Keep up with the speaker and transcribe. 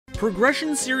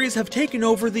Progression series have taken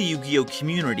over the Yu-Gi-Oh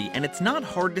community, and it's not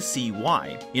hard to see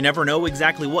why. You never know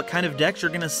exactly what kind of decks you're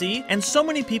gonna see, and so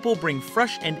many people bring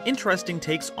fresh and interesting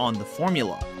takes on the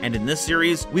formula. And in this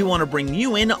series, we want to bring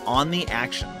you in on the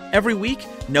action. Every week,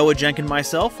 Noajenk and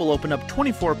myself will open up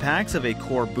 24 packs of a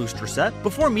core booster set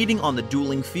before meeting on the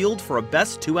dueling field for a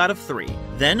best 2 out of 3.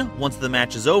 Then, once the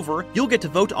match is over, you'll get to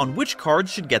vote on which cards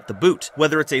should get the boot,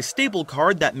 whether it's a staple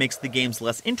card that makes the games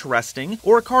less interesting,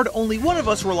 or a card only one of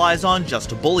us relies on just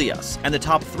to bully us, and the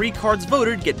top 3 cards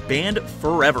voted get banned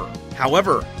forever.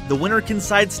 However, the winner can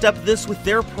sidestep this with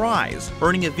their prize,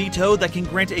 earning a veto that can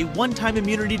grant a one-time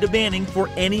immunity to banning for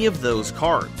any of those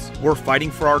cards. We're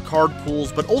fighting for our card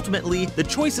pools, but ultimately, the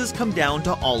choices come down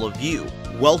to all of you.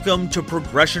 Welcome to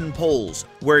Progression Polls,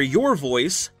 where your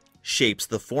voice shapes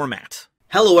the format.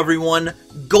 Hello everyone,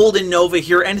 GoldenNova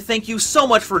here, and thank you so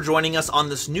much for joining us on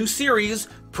this new series,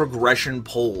 Progression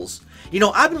Polls. You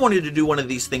know, I've been wanting to do one of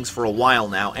these things for a while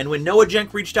now, and when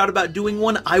Noajenk reached out about doing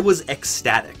one, I was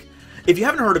ecstatic. If you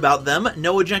haven't heard about them,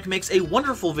 Noajenk makes a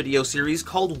wonderful video series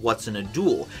called What's in a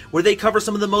Duel, where they cover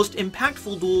some of the most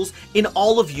impactful duels in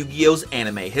all of Yu-Gi-Oh's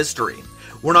anime history.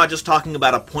 We're not just talking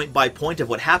about a point-by-point of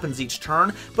what happens each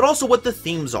turn, but also what the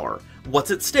themes are,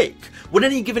 what's at stake, what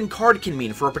any given card can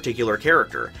mean for a particular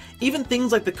character, even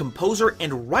things like the composer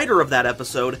and writer of that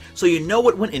episode so you know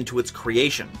what went into its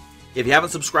creation. If you haven't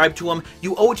subscribed to them,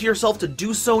 you owe it to yourself to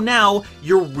do so now,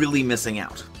 you're really missing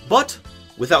out. But,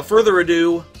 without further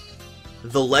ado,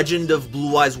 The Legend of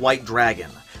Blue Eyes White Dragon,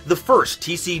 the first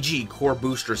TCG core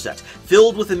booster set,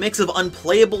 filled with a mix of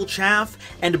unplayable chaff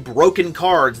and broken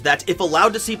cards that, if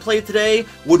allowed to see play today,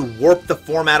 would warp the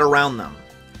format around them.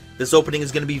 This opening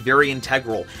is going to be very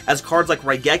integral, as cards like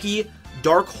Raigeki,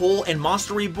 Dark Hole, and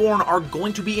Monster Reborn are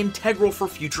going to be integral for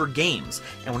future games,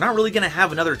 and we're not really going to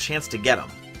have another chance to get them.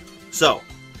 So,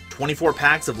 24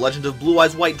 packs of Legend of Blue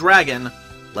Eyes White Dragon,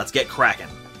 let's get cracking.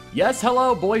 Yes,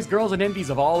 hello, boys, girls, and indies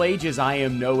of all ages. I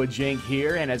am Noajenk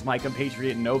here, and as my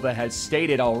compatriot Nova has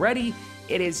stated already,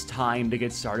 it is time to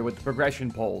get started with the progression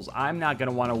polls. I'm not going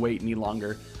to want to wait any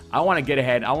longer. I want to get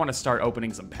ahead. I want to start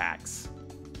opening some packs.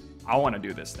 I want to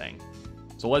do this thing.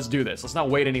 So let's do this. Let's not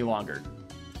wait any longer.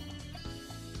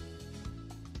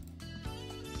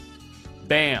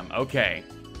 Bam. Okay.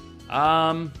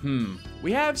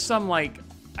 We have some, like,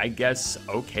 I guess,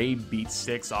 okay beat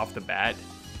sticks off the bat.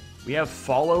 We have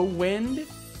Follow Wind.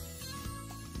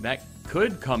 That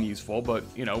could come useful, but,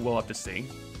 you know, we'll have to see.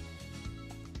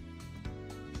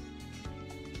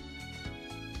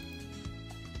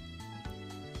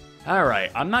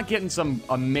 Alright, I'm not getting some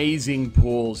amazing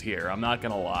pulls here, I'm not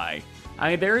gonna lie. I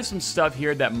mean, there is some stuff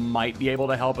here that might be able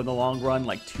to help in the long run,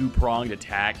 like 2-pronged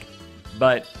attack.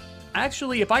 But,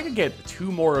 actually, if I could get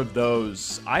 2 more of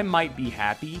those, I might be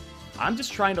happy. I'm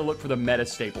just trying to look for the meta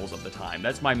staples of the time.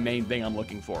 That's my main thing I'm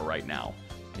looking for right now.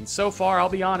 And so far, I'll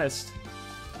be honest,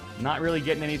 not really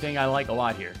getting anything I like a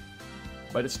lot here.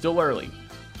 But it's still early.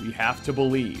 We have to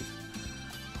believe.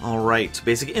 Alright,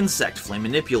 Basic Insect, Flame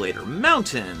Manipulator,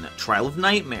 Mountain, Trial of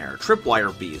Nightmare,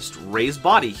 Tripwire Beast, Raised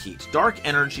Body Heat, Dark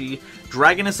Energy,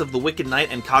 Dragoness of the Wicked Knight,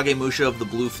 and Kagemusha of the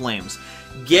Blue Flames.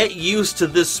 Get used to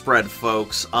this spread,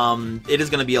 folks. It is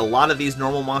going to be a lot of these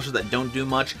normal monsters that don't do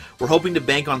much. We're hoping to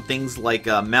bank on things like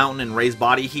Mountain and Raised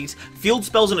Body Heat, field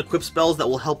spells and equip spells that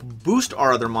will help boost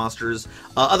our other monsters.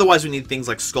 Otherwise, we need things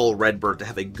like Skull Redbird to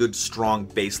have a good, strong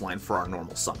baseline for our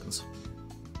normal summons.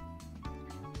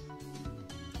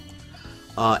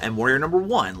 And Warrior number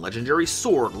 1, Legendary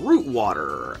Sword, Root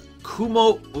Water,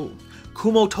 Kumotoko,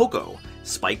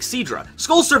 Spike Seadra,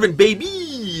 Skull Servant,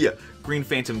 baby! Green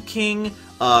Phantom King,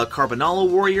 Carbonala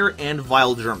Warrior, and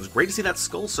Vile Germs. Great to see that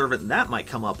Skull Servant. That might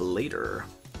come up later.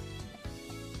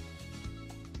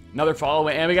 Another follow,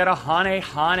 and we got a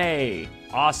Hane.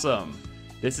 Awesome.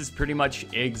 This is pretty much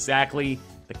exactly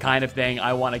the kind of thing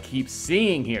I want to keep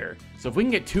seeing here. So if we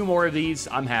can get 2 more of these,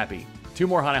 I'm happy. 2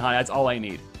 more Hane, that's all I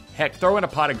need. Heck, throw in a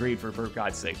Pot of Greed for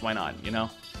God's sake. Why not, you know?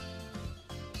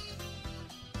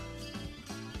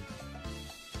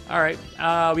 Alright,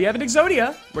 we have an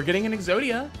Exodia. We're getting an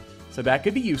Exodia. So that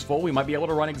could be useful. We might be able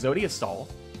to run Exodia Stall.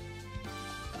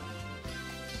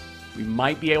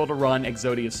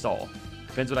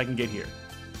 Depends what I can get here.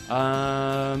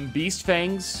 Beast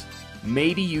Fangs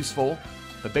may be useful.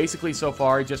 But basically, so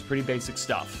far, just pretty basic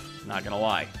stuff. Not gonna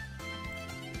lie.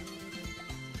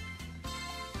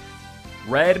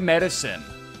 Red Medicine.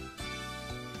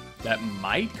 That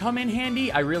might come in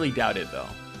handy. I really doubt it, though.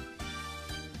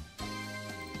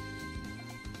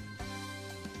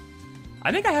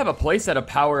 I think I have a playset of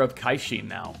Power of Kaishin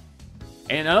now.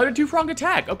 And another 2-pronged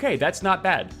attack. Okay, that's not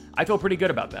bad. I feel pretty good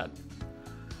about that.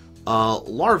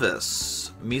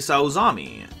 Larvis, Misa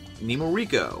Uzami,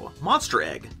 Nimuriko, Monster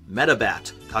Egg,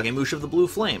 Metabat, Kagemusha of the Blue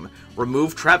Flame,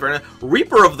 Remove Trap,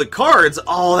 Reaper of the Cards!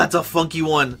 Oh, that's a funky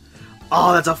one!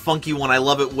 Oh, that's a funky one. I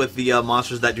love it with the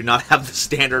monsters that do not have the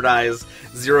standardized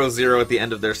 0/0 at the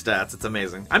end of their stats. It's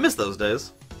amazing. I miss those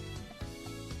days.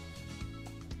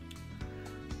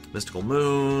 Mystical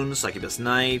Moon, Succubus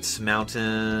Knight,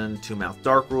 Mountain, Two-Mouth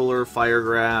Dark Ruler,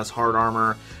 Firegrass, Hard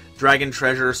Armor, Dragon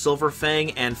Treasure, Silver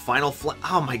Fang, and Final Flame.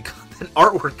 Oh my god, that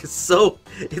artwork is so...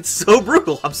 It's so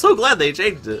brutal. I'm so glad they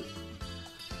changed it.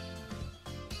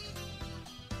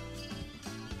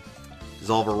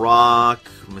 Dissolve a Rock,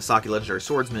 Misaki Legendary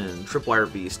Swordsman,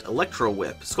 Tripwire Beast, Electro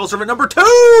Whip, Skull Servant number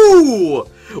 2!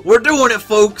 We're doing it,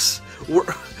 folks! We're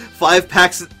 5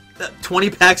 packs, 20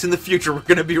 packs in the future, we're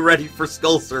gonna be ready for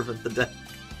Skull Servant, the deck.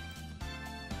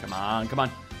 Come on, come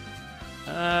on.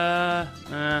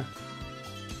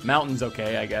 Mountain's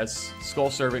okay, I guess. Skull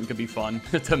Servant could be fun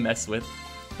to mess with.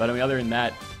 But I mean, other than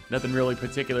that, nothing really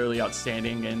particularly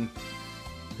outstanding, and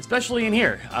especially in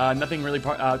here. Nothing really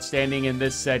outstanding in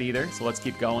this set either, so let's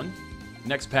keep going.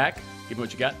 Next pack, give me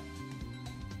what you got.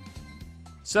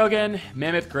 So again,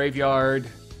 Mammoth Graveyard,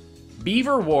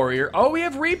 Beaver Warrior. Oh, we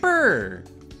have Reaper!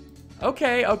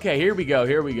 Okay, okay, here we go,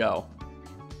 here we go.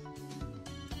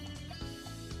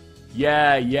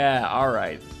 Yeah,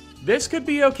 alright. This could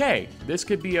be okay. This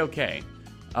could be okay.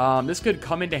 This could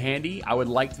come into handy. I would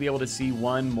like to be able to see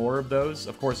one more of those.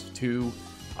 Of course, 2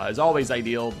 is always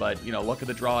ideal, but, you know, luck of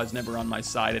the draw is never on my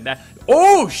side. And that...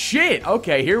 Oh, shit!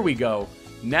 Okay, here we go.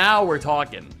 Now we're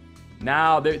talking.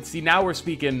 Now, see, now we're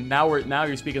speaking... Now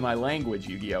you're speaking my language,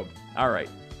 Yu-Gi-Oh! Alright,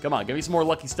 come on, give me some more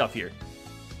lucky stuff here.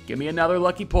 Give me another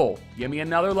lucky pull. Give me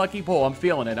another lucky pull. I'm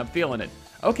feeling it, I'm feeling it.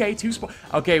 Okay,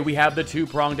 okay, we have the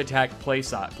 2-pronged attack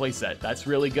playset. That's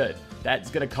really good. That's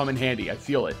gonna come in handy. I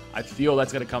feel it. I feel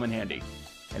that's gonna come in handy.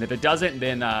 And if it doesn't,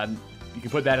 then you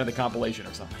can put that in the compilation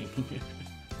or something.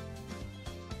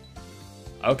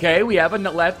 Okay, we have a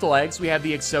left leg. So we have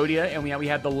the Exodia, and we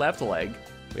have the left leg.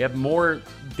 We have more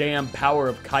damn power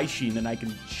of Kaishin than I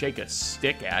can shake a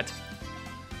stick at.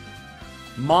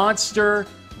 Monster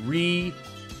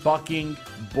fucking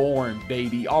born,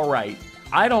 baby. All right.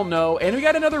 I don't know. And we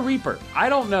got another Reaper. I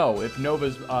don't know if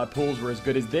Nova's pulls were as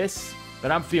good as this, but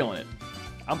I'm feeling it.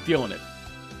 I'm feeling it.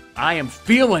 I am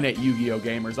feeling it, Yu-Gi-Oh!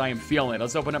 Gamers. I am feeling it.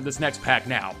 Let's open up this next pack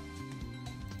now.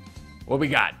 What we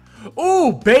got?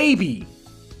 Oh, baby!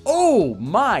 Oh,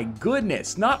 my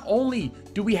goodness. Not only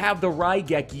do we have the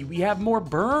Raigeki, we have more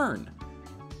burn.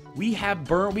 We have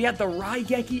burn. We have the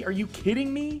Raigeki. Are you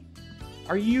kidding me?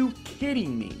 Are you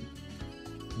kidding me?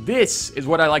 This is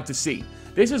what I like to see.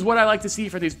 This is what I like to see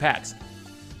for these packs.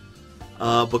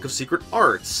 Book of Secret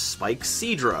Arts, Spike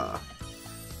Seadra,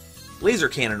 Laser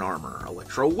Cannon Armor,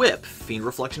 Electro Whip, Fiend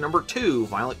Reflection number 2,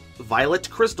 Violet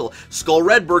Crystal, Skull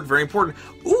Redberg, very important.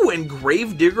 Ooh, and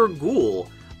Gravedigger Ghoul.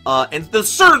 And the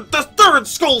third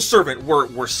Skull Servant.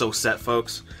 We're so set,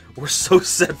 folks. We're so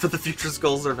set for the future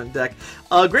Skull Servant deck.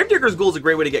 Gravedigger's Ghoul is a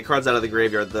great way to get cards out of the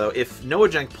graveyard, though. If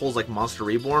Noajenk pulls like Monster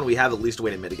Reborn, we have at least a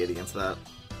way to mitigate against that.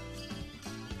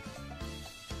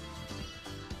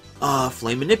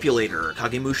 Flame Manipulator,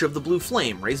 Kagemusha of the Blue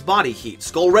Flame, Raise Body Heat,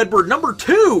 Skull Redbird number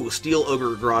 2, Steel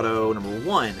Ogre Grotto number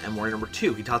 1, Emori number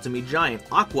 2, Hitatsumi Giant,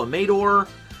 Aqua Maidor,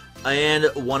 and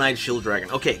One-Eyed Shield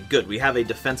Dragon. Okay, good. We have a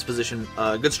defense position,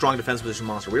 good strong defense position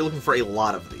monster. We're looking for a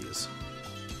lot of these.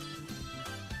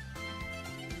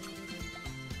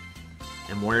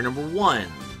 Emori number 1,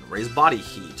 Raise Body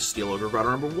Heat, Steel Ogre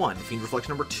Grotto number 1, Fiend Reflection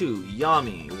number 2,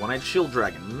 Yami, One-Eyed Shield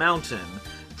Dragon, Mountain,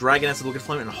 Dragoness of the Wicked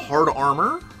Flame, and Hard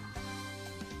Armor.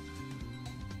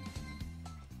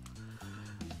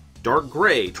 Dark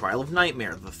Gray, Trial of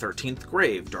Nightmare, The 13th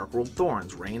Grave, Dark World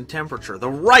Thorns, Rain Temperature, the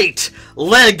right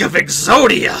leg of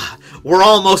Exodia! We're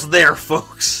almost there,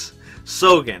 folks!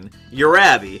 Sogen,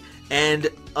 Urabi, and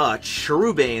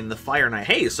Cherubane, the Fire Knight.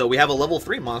 Hey, so we have a level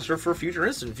 3 monster for future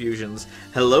instant fusions.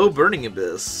 Hello, Burning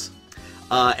Abyss.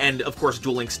 And, of course,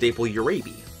 Duel Link staple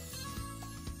Urabi.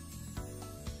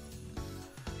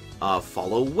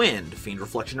 Follow Wind, Fiend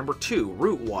Reflection number 2,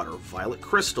 Root Water, Violet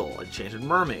Crystal, Enchanted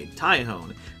Mermaid,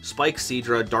 Tyhone, Spike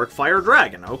Seadra, Dark Fire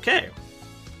Dragon. Okay.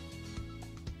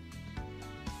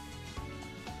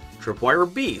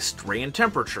 Tripwire Beast, Ray and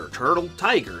Temperature, Turtle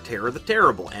Tiger, Terror the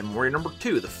Terrible, Emori number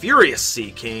 2, the Furious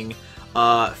Sea King,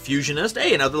 Fusionist,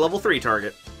 hey, another level 3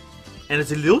 target. And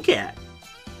it's a little cat.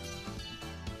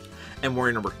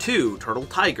 Emori number 2, Turtle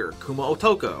Tiger, Kuma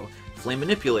Otoko, Flame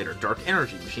Manipulator, Dark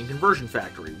Energy, Machine Conversion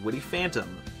Factory, Witty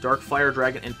Phantom, Dark Fire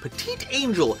Dragon, and Petite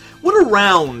Angel. What a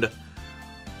round!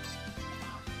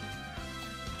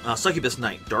 Succubus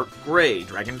Knight, Dark Gray,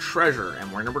 Dragon Treasure,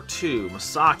 and warrior number 2,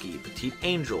 Masaki, Petite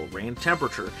Angel, Rain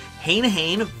Temperature,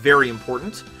 Hane, very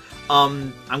important.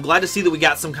 I'm glad to see that we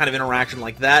got some kind of interaction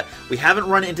like that. We haven't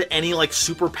run into any, like,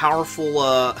 super powerful,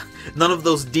 none of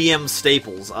those DM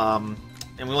staples, and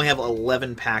we only have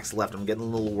 11 packs left. I'm getting a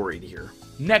little worried here.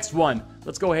 Next one.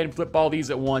 Let's go ahead and flip all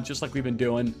these at once, just like we've been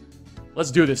doing.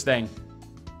 Let's do this thing.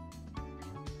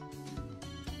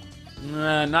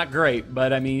 Not great,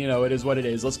 but I mean, you know, it is what it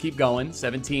is. Let's keep going.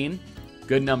 17.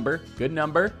 Good number. Good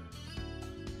number.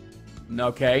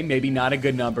 Okay, maybe not a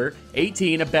good number.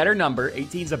 18, a better number.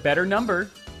 18's a better number.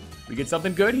 We get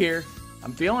something good here.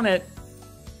 I'm feeling it.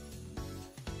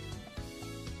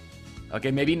 Okay,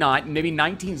 maybe not. Maybe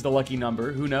 19's the lucky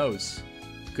number. Who knows?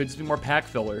 Could just be more pack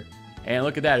filler. And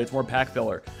look at that, it's more pack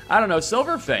filler. I don't know,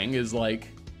 Silver Fang is like...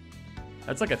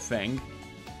 That's like a thing,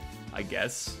 I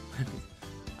guess.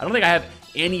 I don't think I have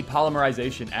any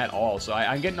polymerization at all, so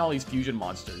I'm getting all these fusion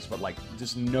monsters, but like,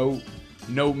 just no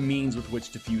means with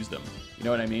which to fuse them. You know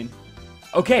what I mean?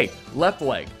 Okay, left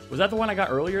leg. Was that the one I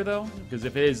got earlier, though? Because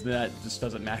if it is, then that just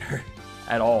doesn't matter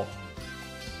at all.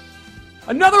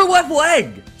 Another left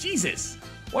leg! Jesus!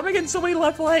 Why am I getting so many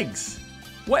left legs?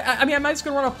 What? I mean, am I just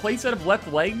gonna run a playset of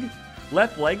left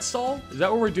leg stall? Is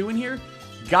that what we're doing here?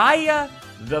 Gaia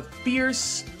the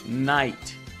Fierce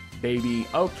Knight, baby.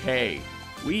 Okay.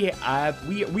 We're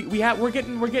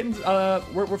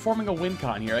forming a win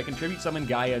con here. I contribute summon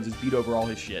Gaia and just beat over all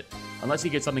his shit. Unless he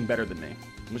gets something better than me.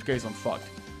 In which case I'm fucked.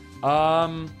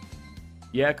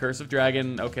 Yeah, Curse of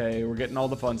Dragon. Okay, we're getting all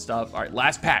the fun stuff. Alright,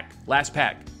 last pack. Last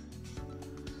pack.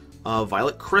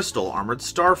 Violet Crystal, Armored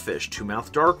Starfish,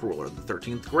 Two-Mouth Dark Ruler, the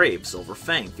 13th Grave, Silver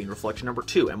Fang, Fiend Reflection number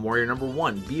 2, M Warrior number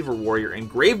 1, Beaver Warrior, and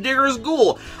Gravedigger's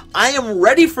Ghoul. I am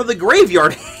ready for the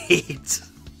graveyard hate!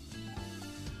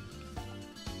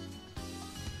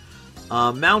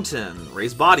 Mountain,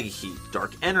 Raise Body Heat,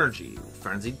 Dark Energy,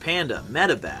 Frenzied Panda,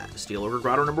 Metabat, Steel Ogre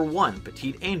Grotto number 1,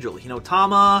 Petite Angel,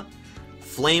 Hinotama,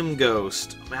 Flame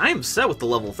Ghost. Man, I am set with the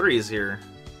level 3s here.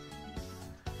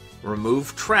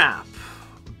 Remove Trap,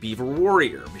 Beaver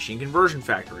Warrior, Machine Conversion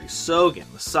Factory, Sogen,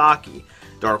 Masaki,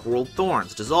 Dark World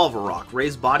Thorns, Dissolver Rock,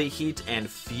 Raise Body Heat, and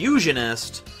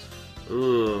Fusionist.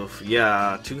 Oof,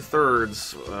 yeah,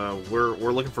 2/3.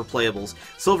 We're looking for playables.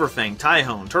 Silverfang,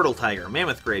 Tyhone, Turtle Tiger,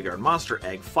 Mammoth Graveyard, Monster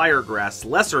Egg, Firegrass,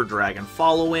 Lesser Dragon,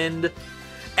 Followwind,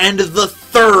 and the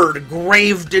 3rd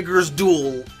Gravedigger's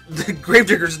Duel.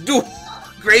 Gravedigger's Duel.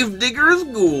 Gravedigger's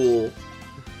Ghoul.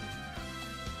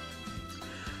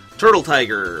 Turtle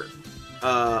Tiger,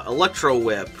 Electro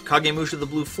Whip, Kagemusha the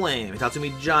Blue Flame,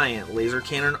 Tatsumi Giant, Laser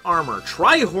Cannon Armor,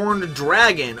 Tri-Horned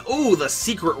Dragon, ooh, the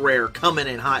secret rare coming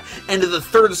in hot, and the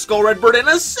 3rd Skull Redbird, and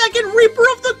a 2nd Reaper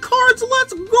of the Cards,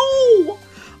 let's go!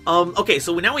 Okay,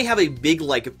 so now we have a big,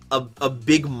 like, a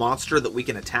big monster that we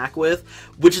can attack with,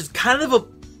 which is kind of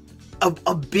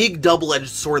a big double-edged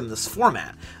sword in this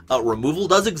format. Removal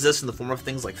does exist in the form of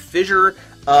things like Fissure,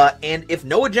 and if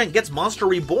Noajenk gets Monster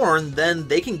Reborn, then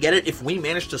they can get it if we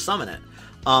manage to summon it.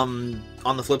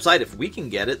 On the flip side, if we can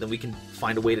get it, then we can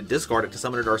find a way to discard it to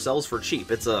summon it ourselves for cheap.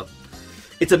 It's a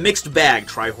mixed bag,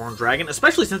 Tri-Horned Dragon,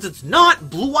 especially since it's not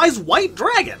Blue Eyes White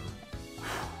Dragon.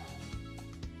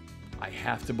 I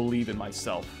have to believe in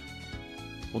myself.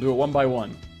 We'll do it one by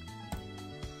one.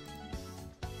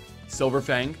 Silver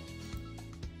Fang.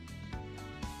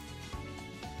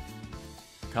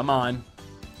 Come on.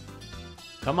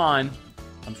 Come on.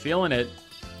 I'm feeling it.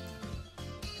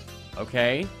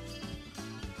 Okay.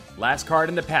 Last card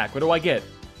in the pack. What do I get?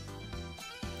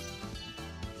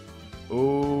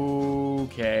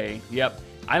 Okay. Yep.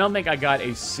 I don't think I got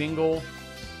a single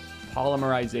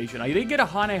polymerization. I did get a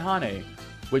Hane,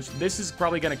 which this is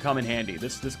probably going to come in handy.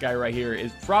 This guy right here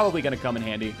is probably going to come in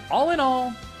handy. All in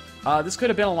all, this could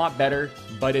have been a lot better,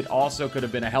 but it also could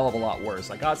have been a hell of a lot worse.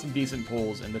 I got some decent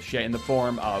pulls in the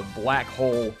form of Black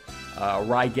Hole,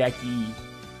 Raigeki,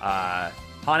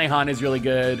 Hane is really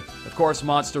good. Of course,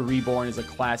 Monster Reborn is a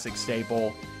classic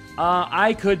staple.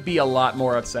 I could be a lot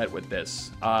more upset with this.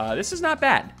 This is not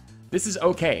bad. This is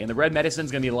okay, and the red medicine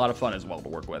is going to be a lot of fun as well to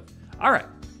work with. All right,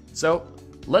 so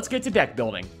let's get to deck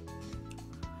building.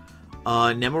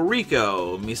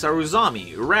 Nemoriko,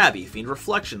 Misaruzami, Urabi, Fiend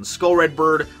Reflection, Skull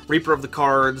Redbird, Reaper of the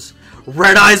Cards,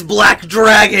 Red Eyes Black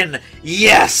Dragon!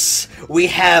 Yes! We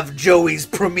have Joey's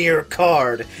premier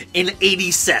card in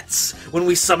 80 sets. When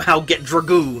we somehow get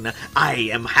Dragoon, I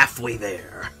am halfway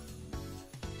there.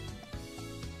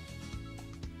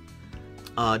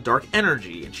 Dark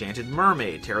Energy, Enchanted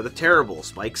Mermaid, Terra the Terrible,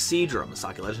 Spike Seadra,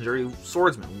 Masaki Legendary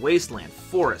Swordsman, Wasteland,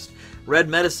 Forest, Red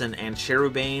Medicine, and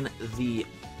Cherubane the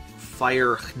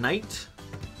Fire Knight.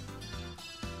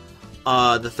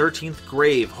 The 13th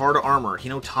Grave, Hard Armor,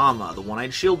 Hinotama, the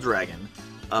One-Eyed Shield Dragon,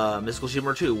 Mystical Shield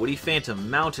Number 2, Woody Phantom,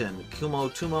 Mountain, Kumo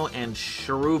Tumo, and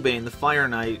Cherubane, the Fire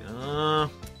Knight.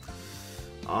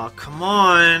 Come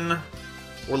on.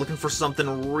 We're looking for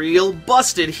something real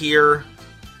busted here.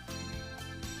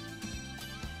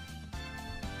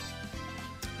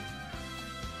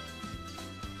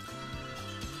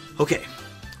 Okay,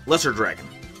 Lesser Dragon,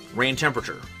 Rain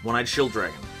Temperature, One-Eyed Shield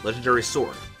Dragon, Legendary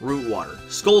Sword, Root Water,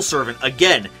 Skull Servant,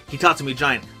 again, Hitatsumi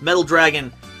Giant, Metal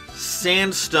Dragon,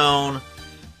 Sandstone,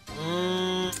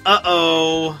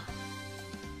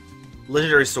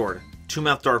 Legendary Sword,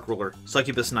 Two-Mouth Dark Ruler,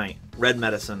 Succubus Knight, Red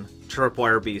Medicine,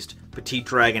 Tripwire Beast, Petite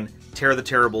Dragon, Terror the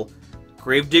Terrible,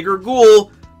 Gravedigger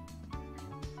Ghoul,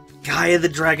 Gaia the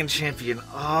Dragon Champion.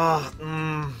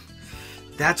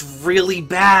 That's really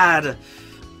bad.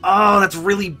 Oh, that's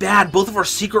really bad. Both of our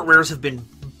secret rares have been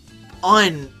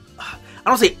I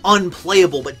don't say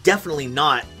unplayable, but definitely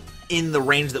not in the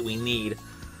range that we need.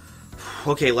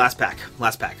 Okay, last pack.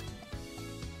 Last pack.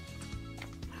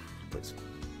 Please.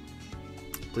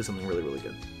 Please something really, really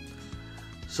good.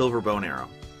 Silver Bow and Arrow.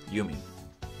 Yumi.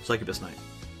 Succubus Knight.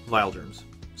 Vile Germs.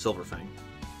 Silver Fang.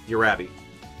 Urabi.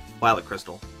 Violet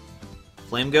Crystal.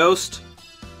 Flame Ghost.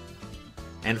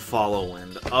 And Follow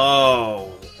Wind.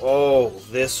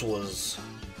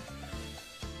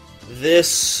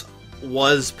 This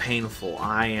was painful.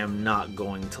 I am not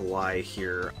going to lie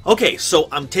here. Okay, so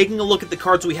I'm taking a look at the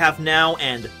cards we have now,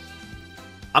 and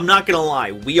I'm not gonna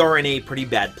lie, we are in a pretty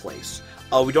bad place.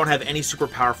 We don't have any super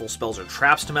powerful spells or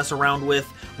traps to mess around with.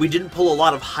 We didn't pull a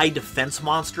lot of high defense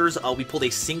monsters. We pulled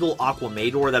a single Aqua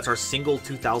Maidor. That's our single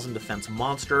 2000 defense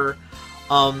monster.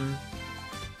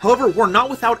 However, we're not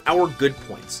without our good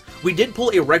points. We did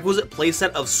pull a requisite playset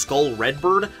of Skull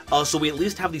Redbird, so we at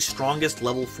least have the strongest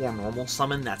level 4 normal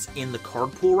summon that's in the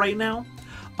card pool right now.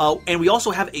 And we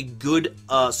also have a good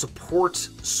support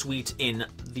suite in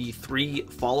the 3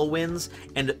 Follow Winds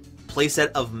and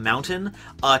playset of Mountain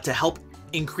to help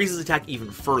increase his attack even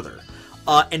further.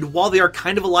 And while they are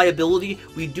kind of a liability,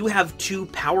 we do have 2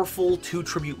 powerful 2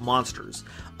 tribute monsters.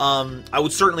 I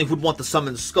would certainly want the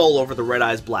Summoned Skull over the Red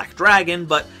Eyes Black Dragon,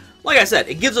 but like I said,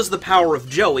 it gives us the power of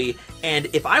Joey, and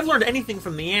if I've learned anything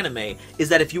from the anime, is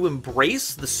that if you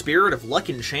embrace the spirit of luck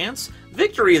and chance,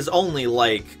 victory is only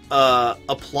like a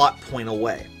plot point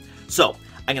away. So,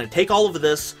 I'm going to take all of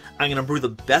this, I'm going to brew the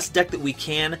best deck that we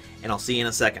can, and I'll see you in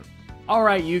a second.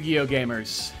 Alright, Yu-Gi-Oh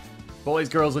gamers. Boys,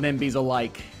 girls, and MBs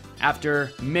alike.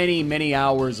 After many, many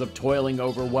hours of toiling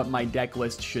over what my deck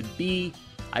list should be,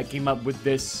 I came up with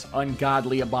this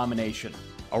ungodly abomination.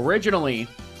 Originally,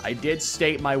 I did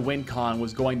state my win con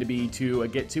was going to be to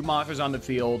get 2 monsters on the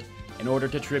field in order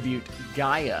to tribute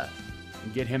Gaia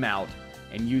and get him out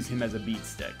and use him as a beat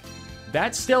stick.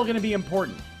 That's still going to be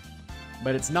important,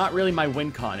 but it's not really my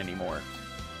win con anymore.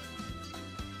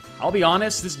 I'll be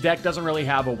honest, this deck doesn't really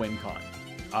have a win con.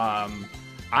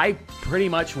 I pretty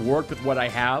much worked with what I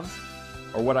have,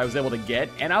 or what I was able to get,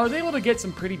 and I was able to get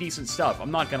some pretty decent stuff,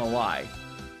 I'm not going to lie.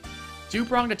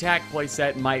 2-pronged attack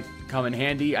playset might come in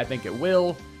handy. I think it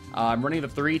will. I'm running the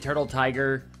 3 Turtle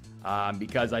Tiger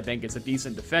because I think it's a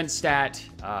decent defense stat,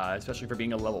 especially for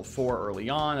being a level 4 early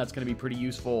on. That's going to be pretty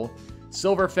useful.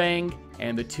 Silver Fang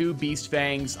and the 2 Beast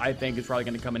Fangs I think is probably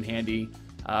going to come in handy.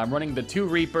 I'm running the 2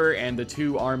 Reaper and the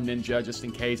 2 Armed Ninja just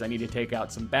in case I need to take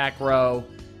out some back row.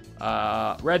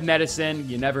 Red Medicine,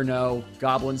 you never know.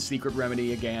 Goblin's Secret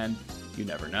Remedy again, you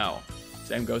never know.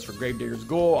 Same goes for Gravedigger's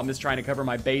Ghoul. I'm just trying to cover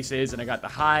my bases, and I got the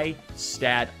high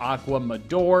stat Aqua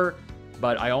Maidor,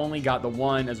 but I only got the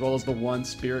 1 as well as the 1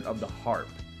 Spirit of the Harp.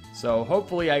 So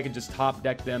hopefully I can just top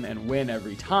deck them and win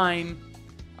every time.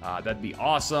 That'd be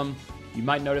awesome. You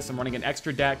might notice I'm running an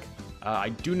extra deck. I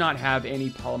do not have any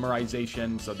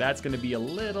polymerization, so that's going to be a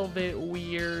little bit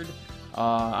weird.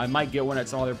 I might get one at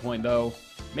some other point, though.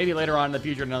 Maybe later on in the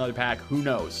future in another pack. Who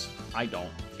knows? I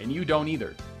don't. And you don't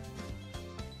either.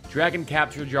 Dragon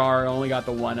Capture Jar, I only got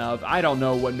the 1 of. I don't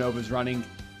know what Nova's running.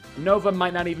 Nova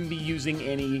might not even be using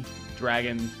any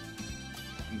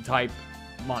dragon-type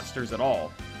monsters at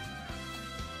all.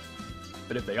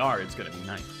 But if they are, it's going to be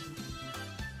nice.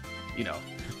 You know,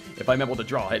 if I'm able to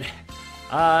draw it.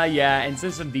 Yeah, and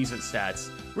since some decent stats.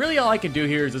 Really all I can do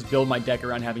here is just build my deck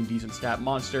around having decent stat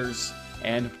monsters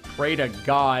and pray to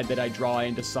God that I draw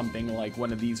into something like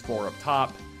one of these 4 up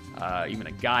top, even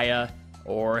a Gaia,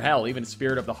 or hell, even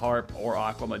Spirit of the Harp or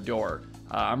Aqua Maidor.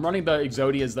 I'm running the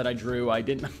Exodias that I drew. I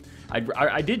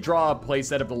did draw a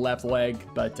playset of the left leg,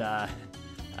 but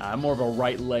I'm more of a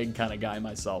right leg kind of guy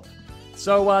myself.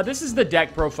 So this is the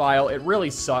deck profile. It really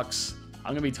sucks.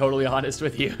 I'm gonna be totally honest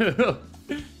with you.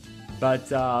 But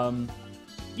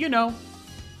you know,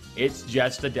 It's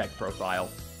just a deck profile.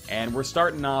 And we're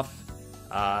starting off,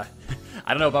 I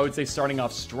don't know if I would say starting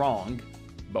off strong,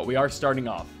 but we are starting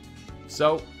off.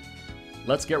 So,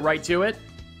 let's get right to it.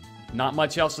 Not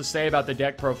much else to say about the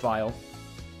deck profile.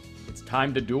 It's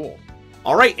time to duel.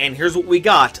 Alright, and here's what we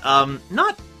got.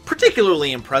 Not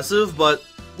particularly impressive, but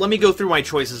let me go through my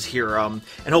choices here, and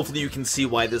hopefully you can see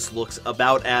why this looks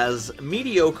about as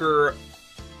mediocre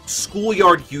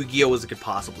schoolyard Yu-Gi-Oh! As it could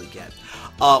possibly get.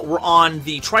 We're on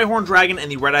the Trihorn Dragon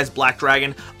and the Red Eyes Black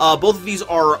Dragon. Both of these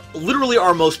are literally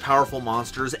our most powerful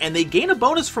monsters, and they gain a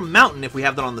bonus from Mountain if we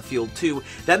have that on the field too.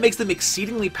 That makes them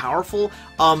exceedingly powerful,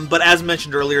 but as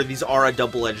mentioned earlier, these are a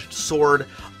double-edged sword.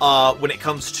 When it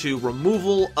comes to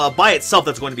removal, by itself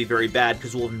that's going to be very bad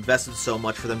because we'll have invested so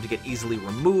much for them to get easily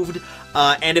removed.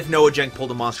 And if Noajenk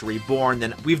pulled a Monster Reborn,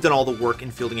 then we've done all the work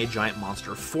in fielding a giant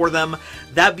monster for them.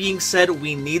 That being said,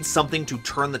 we need something to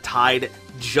turn the tide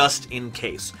just in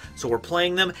case. So we're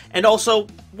playing them, and also,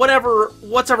 what's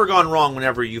ever gone wrong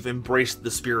whenever you've embraced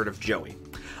the spirit of Joey.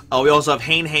 We also have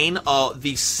Hain,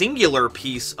 the singular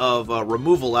piece of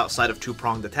removal outside of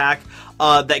two-pronged attack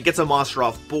that gets a monster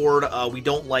off board. We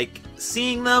don't like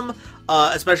seeing them,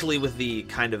 especially with the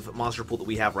kind of monster pool that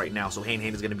we have right now, so Hain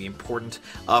is going to be important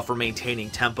for maintaining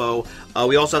tempo.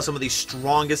 We also have some of the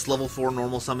strongest level 4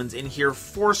 normal summons in here,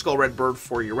 4 Skull Red Bird,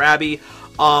 4 Urabi.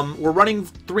 We're running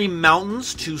 3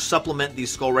 Mountains to supplement the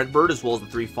Skull Red Bird, as well as the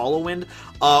 3 Follow Wind.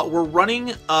 We're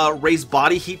running Raise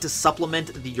Body Heat to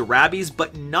supplement the Urabis,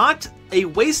 but not a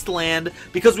Wasteland,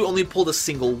 because we only pulled a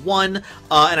single one, and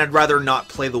I'd rather not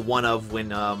play the one of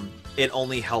when it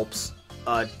only helps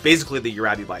basically the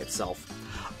Urabi by itself.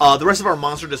 The rest of our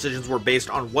monster decisions were based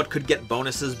on what could get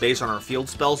bonuses based on our field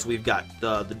spells. So we've got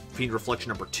the Fiend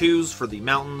Reflection #2s for the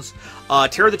Mountains,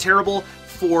 Terror the Terrible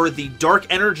for the dark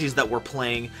energies that we're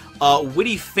playing.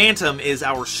 Witty Phantom is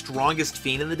our strongest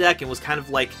Fiend in the deck and was kind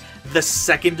of like the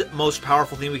second most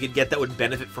powerful thing we could get that would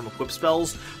benefit from equip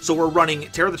spells. So we're running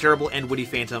Terror the Terrible and Witty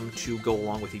Phantom to go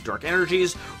along with the dark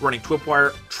energies. We're running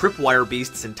Tripwire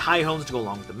Beasts and Tyhones to go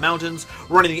along with the Mountains.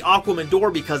 We're running the Aquaman Door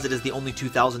because it is the only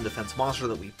 2000 defense monster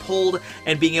that we pulled,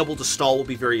 and being able to stall will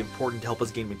be very important to help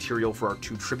us gain material for our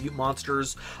 2 tribute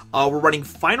monsters. We're running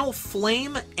Final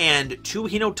Flame and 2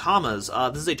 Hinotamas.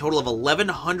 This is a total of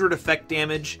 1100 effect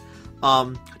damage.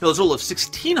 No, a total of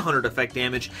 1600 effect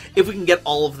damage if we can get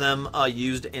all of them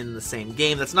used in the same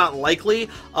game. That's not likely,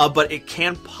 but it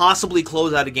can possibly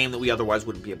close out a game that we otherwise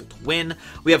wouldn't be able to win.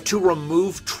 We have 2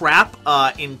 Remove Trap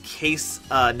in case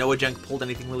Noajenk pulled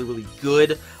anything really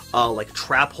good, like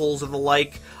Trap Holes or the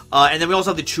like. And then we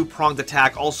also have the 2-pronged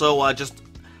attack, also just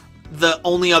the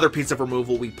only other piece of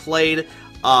removal we played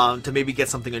to maybe get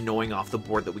something annoying off the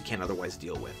board that we can't otherwise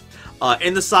deal with.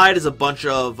 In the side is a bunch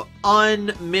of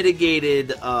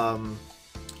unmitigated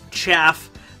chaff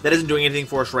that isn't doing anything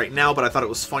for us right now, but I thought it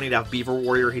was funny to have Beaver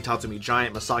Warrior, Hitatsume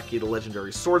Giant, Masaki the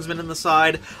Legendary Swordsman in the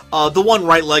side. The one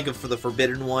right leg for the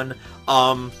Forbidden One,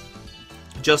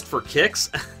 just for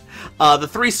kicks. The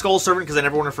 3 Skull Servant, because I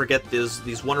never want to forget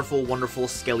these wonderful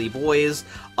Skelly Boys,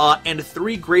 and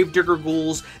 3 Gravedigger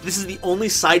Ghouls. This is the only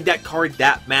side deck card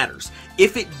that matters.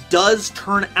 If it does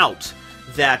turn out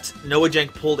that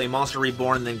Noajenk pulled a Monster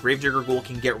Reborn, then Gravedigger Ghoul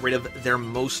can get rid of their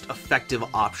most effective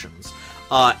options.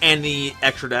 And the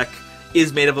extra deck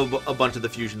is made of a bunch of the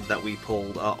fusions that we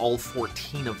pulled, all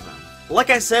 14 of them. Like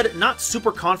I said, not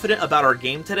super confident about our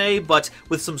game today, but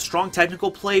with some strong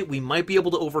technical play, we might be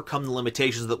able to overcome the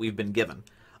limitations that we've been given.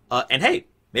 And hey,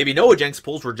 maybe Noajenk's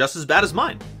pulls were just as bad as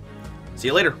mine. See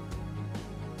you later.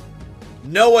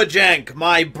 Noajenk,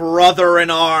 my brother in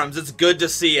arms, it's good to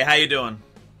see you. How you doing?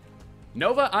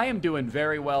 Nova, I am doing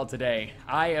very well today.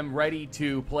 I am ready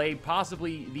to play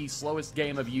possibly the slowest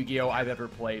game of Yu-Gi-Oh! I've ever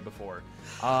played before.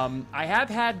 I have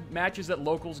had matches at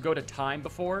locals go to time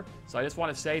before, so I just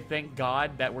want to say thank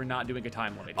God that we're not doing a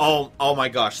time limit. Oh my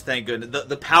gosh, thank goodness.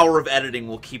 The power of editing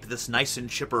will keep this nice and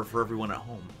chipper for everyone at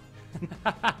home.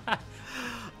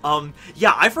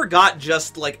 Yeah, I forgot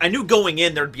just, like, I knew going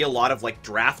in there'd be a lot of, like,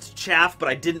 draft chaff, but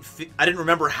I didn't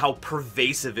remember how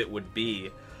pervasive it would be.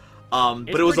 But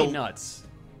it was nuts.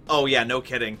 Oh yeah, no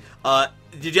kidding.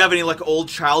 Did you have any like old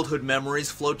childhood memories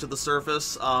float to the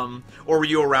surface, or were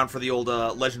you around for the old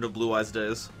Legend of Blue Eyes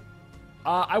days?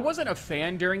 I wasn't a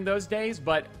fan during those days,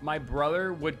 but my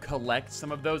brother would collect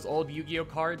some of those old Yu-Gi-Oh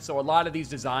cards, so a lot of these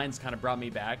designs kind of brought me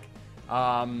back.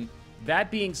 That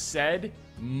being said,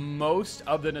 most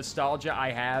of the nostalgia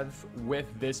I have with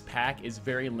this pack is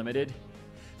very limited.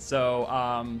 So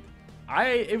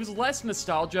it was less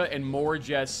nostalgia and more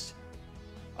just,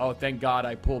 oh, thank God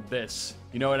I pulled this.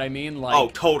 You know what I mean? Like, oh,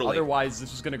 totally. Otherwise,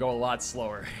 this was going to go a lot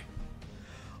slower.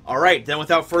 All right, then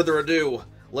without further ado,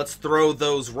 Let's throw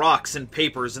those rocks and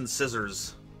papers and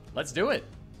scissors. Let's do it.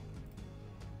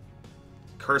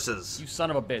 Curses. You son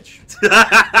of a bitch.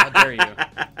 How dare you?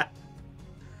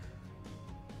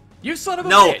 You son of a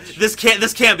bitch! No,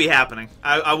 this can't be happening.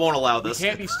 I won't allow this. You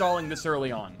can't be stalling this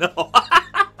early on. No.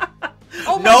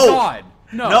 Oh my god!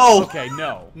 No. No. Okay,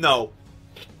 no. No.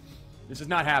 This is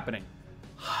not happening.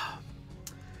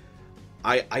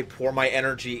 I pour my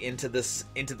energy into this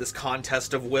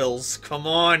contest of wills. Come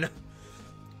on.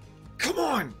 Come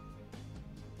on.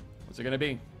 What's it gonna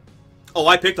be? Oh,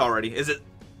 I picked already. Is it?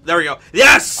 There we go.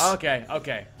 Yes. Okay. Well,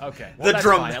 the that's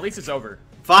drum. fine. At least it's over.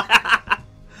 Fine.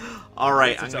 All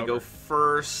right, I'm gonna over. go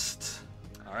first.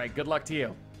 All right. Good luck to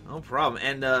you. No problem,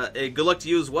 and good luck to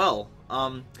you as well.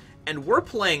 And we're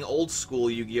playing old school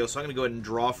Yu-Gi-Oh, so I'm gonna go ahead and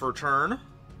draw for turn.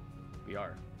 We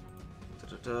are.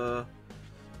 Da-da-da.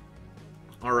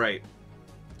 All right.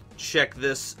 Check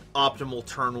this optimal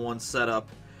turn 1 setup.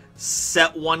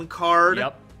 Set 1 card.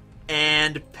 Yep.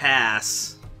 And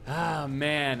pass. Ah,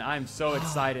 man, I'm so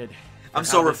excited. I'm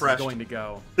so refreshed. This is going to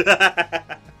go.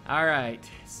 All right,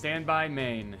 stand by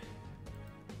main.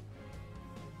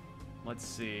 Let's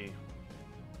see.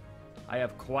 I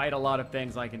have quite a lot of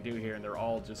things I can do here, and they're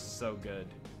all just so good.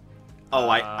 Oh,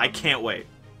 I can't wait.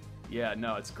 Yeah,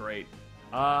 no, it's great.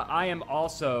 I am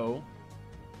also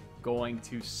going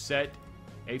to set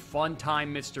a fun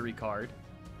time mystery card.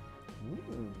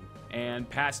 Ooh. And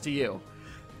pass to you.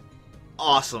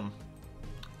 Awesome.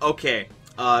 Okay.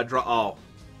 Draw. Oh,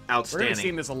 outstanding. We're gonna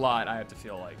see this a lot, I have to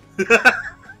feel like.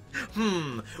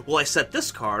 Will I set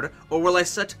this card, or will I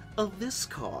set this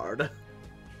card?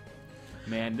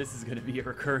 Man, this is gonna be a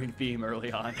recurring theme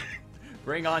early on.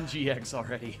 Bring on GX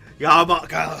already.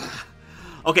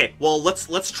 Okay, well,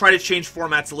 let's try to change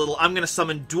formats a little. I'm gonna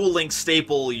summon Duel Link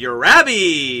staple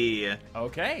Urabi.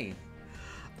 Okay.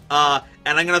 And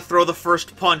I'm gonna throw the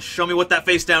first punch. Show me what that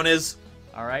face down is.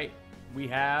 All right, we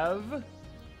have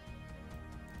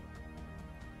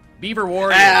Beaver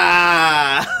Warrior.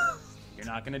 Ah! You're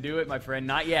not gonna do it, my friend.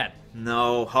 Not yet.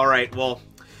 No. All right. Well,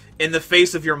 in the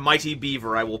face of your mighty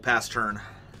beaver, I will pass turn.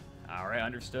 All right,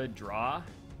 understood. Draw.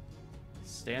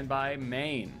 Stand by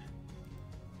main.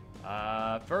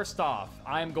 First off,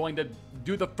 I am going to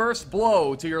do the first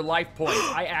blow to your life point.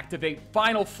 I activate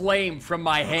Final Flame from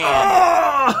my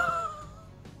hand.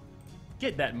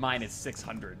 Get that minus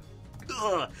 600.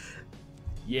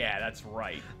 Yeah, that's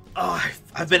right.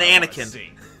 I've been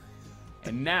Anakin.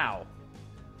 And now,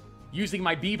 using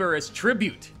my beaver as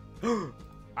tribute,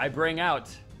 I bring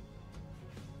out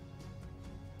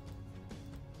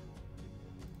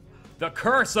the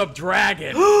Curse of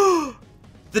Dragon.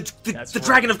 the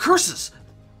Dragon of Curses.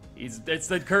 It's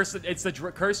the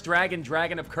cursed dragon,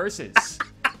 Dragon of Curses.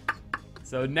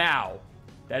 So now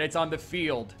that it's on the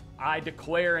field, I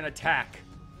declare an attack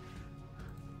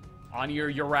on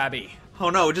your Urabi. Oh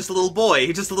no, just a little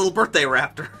boy. Just a little birthday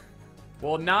raptor.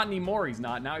 Well, not anymore. He's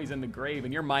not. Now he's in the grave,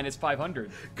 and you're minus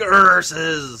 500.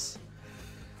 Curses.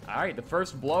 All right, the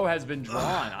first blow has been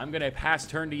drawn. I'm gonna pass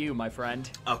turn to you, my friend.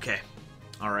 Okay.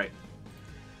 All right.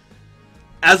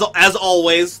 As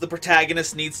always, the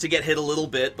protagonist needs to get hit a little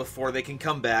bit before they can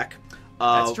come back.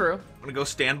 That's true. I'm gonna go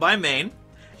stand by main,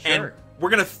 Sure. and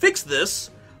we're gonna fix this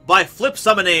by flip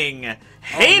summoning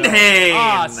Hain.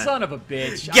 Ah, son of a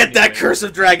bitch. Get that Curse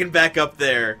of Dragon back up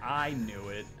there. I knew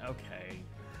it. Okay.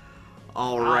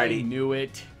 Alrighty. I knew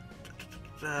it.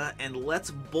 And let's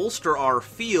bolster our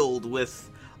field with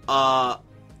the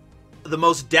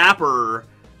most dapper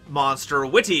monster,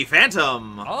 Witty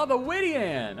Phantom. Oh, the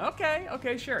Whittian.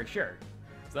 Okay, sure.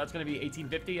 So that's going to be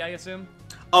 1850, I assume?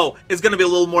 Oh, it's going to be a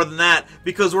little more than that,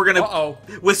 because we're going to... Uh-oh.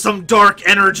 With some dark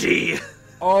energy.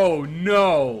 Oh,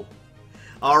 no.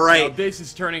 Alright. Now, this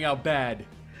is turning out bad.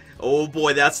 Oh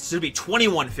boy, that's should be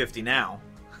 2150 now.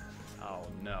 Oh,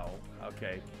 no.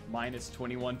 Okay, minus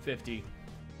 2150.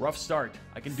 Rough start.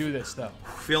 I can do this, though.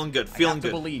 Feeling good, I feeling have good.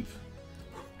 to believe.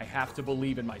 I have to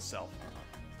believe in myself.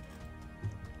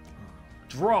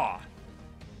 Draw.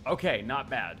 Okay, not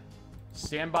bad.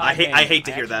 Stand by. I hate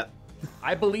to hear that.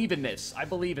 I believe in this.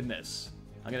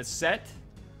 I'm gonna set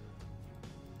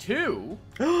 2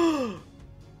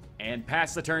 and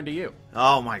pass the turn to you.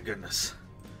 Oh my goodness.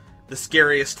 The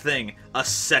scariest thing, a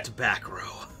set back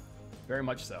row. Very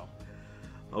much so.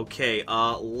 Okay,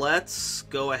 let's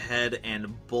go ahead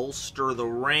and bolster the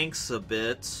ranks a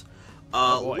bit.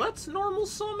 boy. Let's normal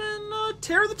summon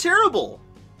Terror the Terrible.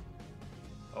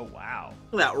 Oh, wow.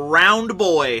 Look at that round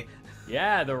boy.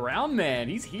 Yeah, the round man.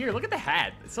 He's here. Look at the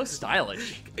hat. It's so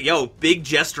stylish. Yo, big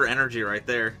jester energy right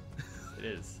there. It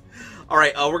is.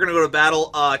 Alright, we're gonna go to battle.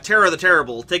 Terror the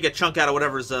Terrible. Take a chunk out of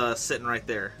whatever's sitting right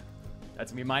there.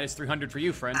 That's gonna be minus 300 for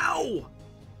you, friend. Ow!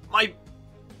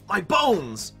 My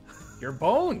bones! Your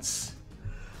bones!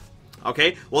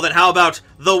 Okay, well then how about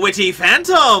the Witty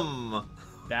Phantom?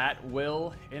 That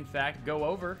will, in fact, go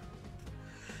over.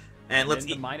 And let's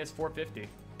the minus 450.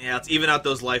 Yeah, let's even out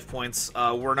those life points.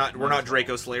 We're not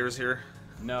Draco Slayers here.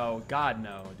 No, God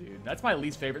no, dude. That's my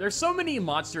least favorite. There's so many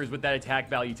monsters with that attack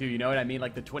value too, you know what I mean?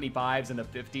 Like the 25s and the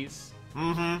 50s.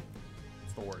 Mm-hmm.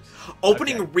 It's the worst.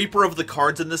 Opening Reaper of the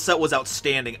cards in this set was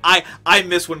outstanding. I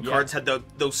miss when cards had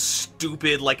those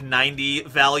stupid, like, 90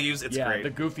 values. It's great. Yeah,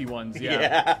 the goofy ones, yeah.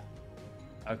 Yeah.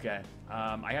 Okay,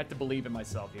 I have to believe in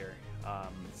myself here.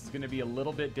 This is going to be a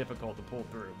little bit difficult to pull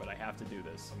through, but I have to do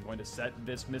this. I'm going to set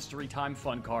this Mystery Time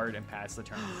Fun card and pass the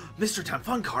turn. Mystery Time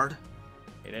Fun card?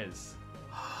 It is.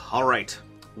 Alright,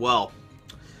 well,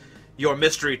 your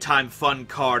Mystery Time Fun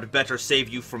card better save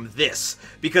you from this,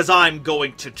 because I'm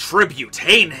going to tribute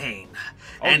Hain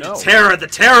and Terra the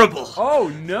Terrible. Oh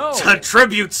no! To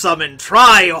tribute summon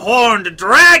Tri-Horned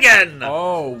Dragon!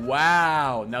 Oh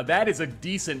wow, now that is a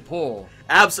decent pull.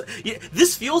 Absolutely. Yeah,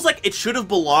 this feels like it should have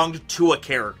belonged to a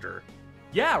character.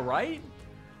 Yeah, right?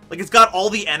 Like, it's got all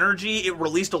the energy it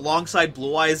released alongside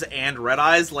Blue Eyes and Red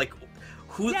Eyes, like...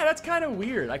 Yeah, that's kind of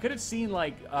weird. I could have seen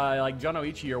like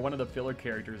Jonoichi or one of the filler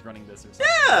characters running this or something.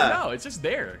 Yeah. No, it's just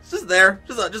there. It's just there.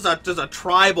 Just a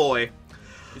tri boy.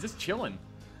 It's just chilling.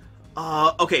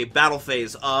 Okay, battle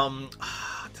phase.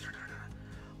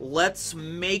 Let's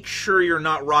make sure you're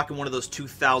not rocking one of those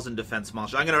 2,000 defense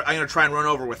monsters. I'm gonna try and run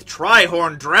over with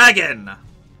Tri-Horned Dragon. All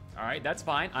right, that's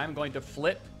fine. I'm going to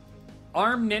flip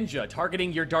Arm Ninja,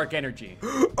 targeting your dark energy.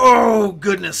 Oh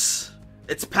goodness,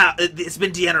 it's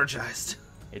been de-energized.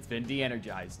 It's been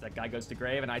de-energized. That guy goes to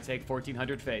grave, and I take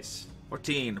 1,400 face.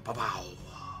 14. Pow.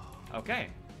 Okay,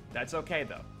 that's okay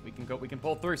though. We can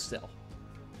pull through still.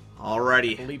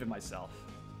 Alrighty. I believe in myself.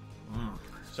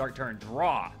 Start turn.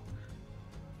 Draw.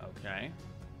 Okay.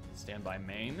 Standby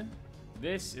main.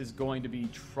 This is going to be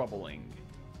troubling,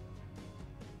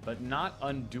 but not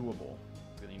undoable.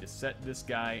 I need to set this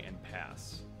guy and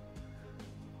pass.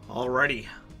 Alrighty.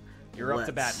 You're up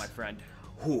to bat, my friend.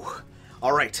 Whew.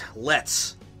 Alright,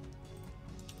 let's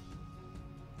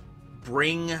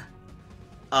bring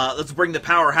the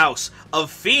powerhouse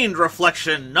of Fiend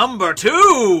Reflection number 2!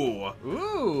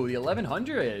 Ooh, the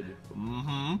 1100.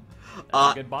 Mm-hmm.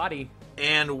 That's a good body.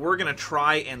 And we're gonna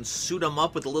try and suit him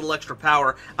up with a little extra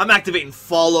power. I'm activating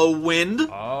Follow Wind.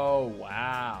 Oh,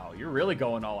 wow. You're really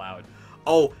going all out.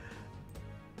 Oh,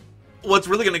 what's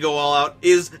really gonna go all out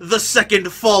is the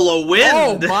second Follow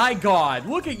Wind. Oh my god,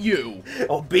 look at you.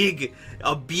 A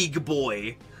big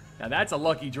boy. Now that's a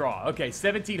lucky draw. Okay,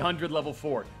 1,700 level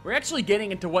 4. We're actually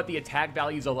getting into what the attack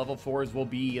values of level 4s will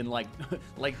be in like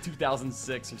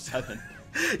 2006 or 7.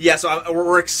 Yeah, so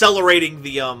we're accelerating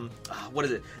the, what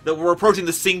is it? We're approaching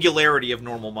the singularity of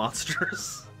normal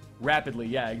monsters. Rapidly,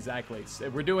 yeah, exactly. So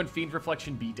we're doing Fiend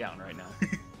Reflection beatdown right now.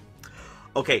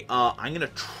 Okay, I'm gonna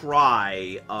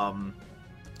try,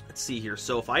 let's see here.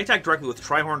 So if I attack directly with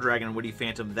Tri-Horned Dragon and Witty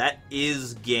Phantom, that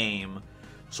is game.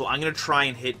 So I'm gonna try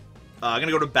and hit, I'm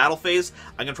gonna go to battle phase.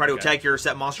 I'm gonna try to attack your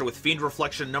set monster with Fiend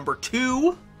Reflection number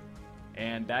 2.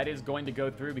 And that is going to go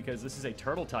through because this is a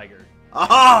Turtle Tiger.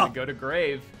 Aha! Go to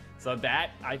grave. So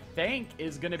that, I think,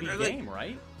 is going to be game,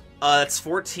 right? That's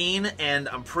 14, and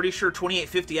I'm pretty sure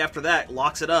 2850 after that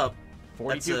locks it up.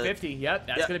 4250, yep,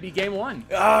 that's going to be game 1.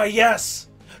 Ah, yes!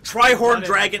 Tri-Horned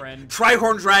Dragon.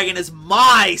 Tri-Horned Dragon is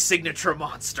my signature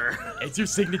monster. It's your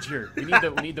signature. We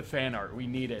need the fan art. We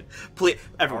need it. Please,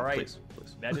 everyone, all right. please.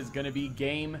 That is going to be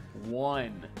game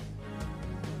 1.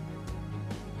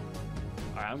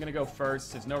 All right, I'm going to go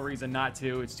first. There's no reason not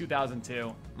to. It's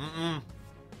 2002.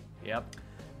 Yep.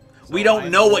 So we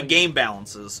don't know what game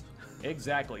balance is.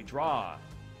 Exactly. Draw.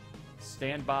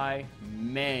 Standby.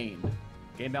 Main.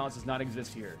 Game balance does not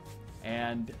exist here.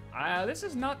 And this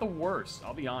is not the worst,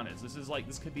 I'll be honest.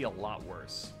 This could be a lot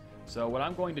worse. So what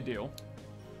I'm going to do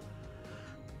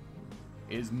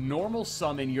is normal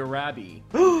summon Urabi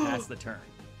and pass the turn.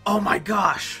 Oh my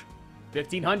gosh.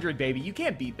 1,500, baby. You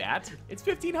can't beat that. It's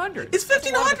 1,500. It's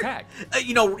 1,500.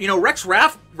 You know, Rex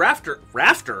Rafter.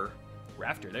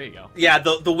 Rafter, there you go. Yeah,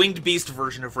 the winged beast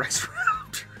version of Rex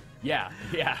Raptor. Yeah.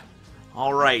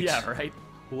 All right. Yeah, right.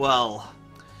 Well,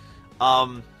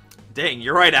 dang,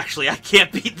 you're right. Actually, I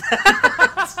can't beat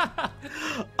that.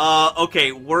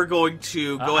 Okay, we're going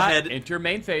to go ahead. Enter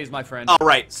main phase, my friend. All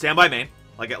right, stand by main,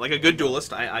 like a good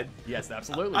duelist. Yes,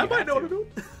 absolutely. I might know what to do.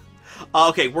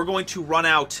 Okay, we're going to run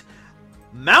out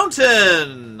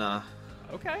Mountain.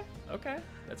 Okay.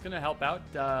 That's gonna help out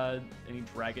any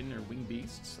dragon or winged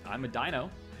beasts. I'm a dino.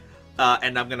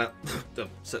 And I'm gonna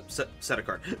set a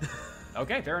card.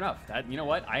 Okay, fair enough. You know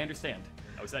what? I understand.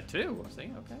 Oh, is that 2? See,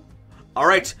 okay. All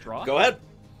right, Draw. go ahead.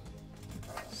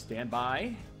 Stand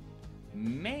by.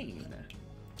 Main.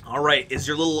 All right, is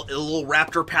your little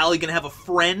raptor pally gonna have a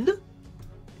friend?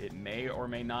 It may or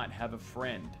may not have a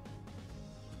friend.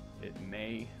 It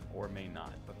may or may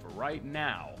not. But for right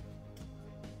now,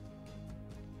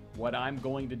 what I'm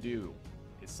going to do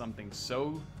is something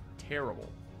so terrible.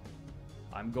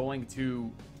 I'm going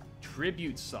to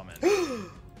tribute summon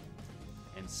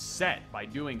and set by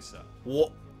doing so.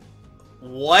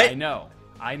 What?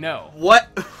 I know. What?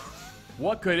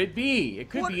 What could it be? It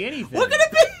could be anything. What could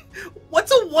it be?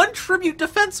 What's a 1 tribute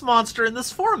defense monster in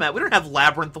this format? We don't have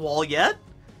Labyrinth Wall yet.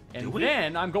 And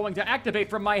then I'm going to activate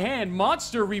from my hand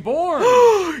Monster Reborn.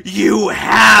 You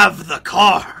have the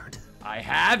card. I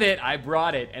have it. I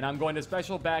brought it. And I'm going to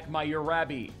special back my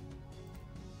Urabi.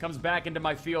 Comes back into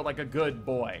my field like a good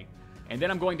boy. And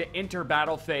then I'm going to enter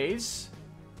battle phase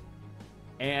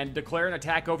and declare an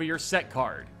attack over your set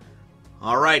card.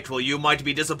 All right, well, you might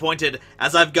be disappointed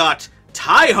as I've got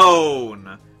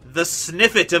Tyhone, the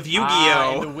Sniffet of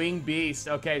Yu-Gi-Oh! And the Winged Beast.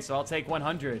 Okay, so I'll take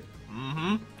 100.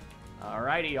 Mm-hmm.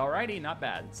 Alrighty, not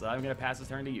bad. So I'm going to pass the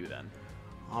turn to you then.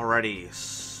 Alrighty,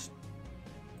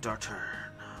 start turn.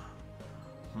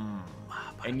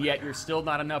 And yet you're still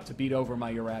not enough to beat over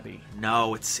my Urabi.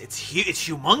 No, it's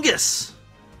humongous.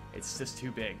 It's just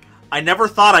too big. I never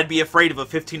thought I'd be afraid of a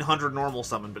 1500 normal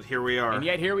summon, but here we are. And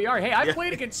yet here we are. Hey, I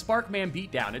played against Sparkman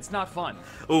Beatdown. It's not fun.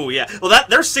 Oh yeah. Well,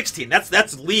 they're 16.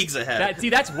 That's leagues ahead. See,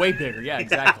 that's way bigger. Yeah,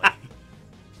 exactly.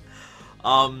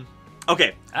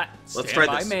 Okay. Let's try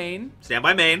this. Stand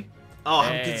by main. Oh,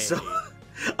 I'm getting so.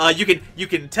 You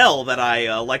can tell that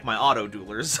I like my auto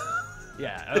duelers.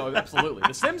 Yeah. Oh, absolutely.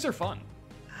 The Sims are fun.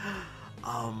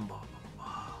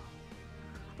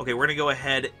 Okay, we're gonna go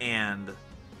ahead and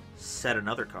set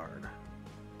another card.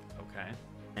 Okay.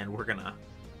 And we're gonna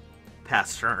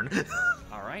pass turn.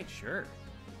 All right, sure.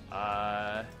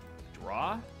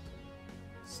 Draw.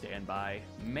 Stand by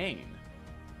main.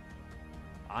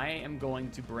 I am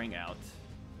going to bring out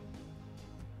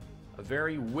a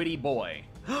very witty boy.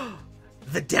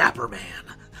 The Dapper Man.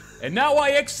 And now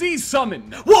I XC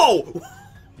summon. Whoa!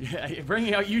 Yeah,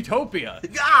 bringing out Utopia.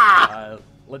 Ah!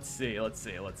 Let's see. Okay,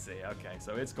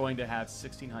 so it's going to have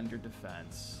 1600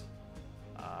 defense.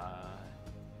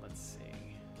 Let's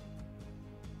see.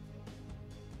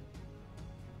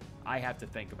 I have to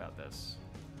think about this.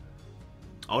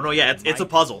 Oh no, yeah, it's a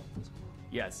puzzle.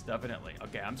 Yes, definitely.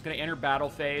 Okay, I'm just going to enter battle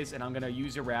phase, and I'm going to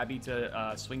use your Rabby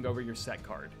to swing over your set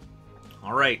card.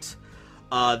 All right.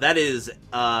 That is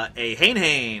a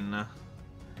Hane.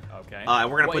 Okay.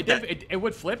 We're going to put that... It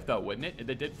would flip, though, wouldn't it?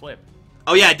 It did flip.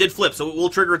 Oh, yeah, it did flip, so it will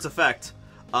trigger its effect.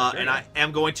 Sure, and I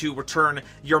am going to return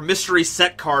your mystery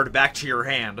set card back to your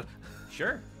hand.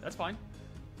 Sure, that's fine.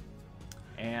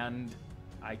 And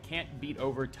I can't beat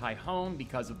over Tyhone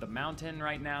because of the mountain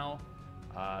right now.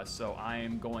 So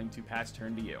I'm going to pass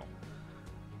turn to you.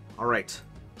 All right.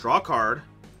 Draw a card.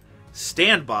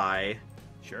 Stand by.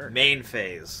 Sure. Main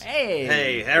phase.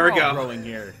 Hey, there we go. Growing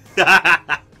here.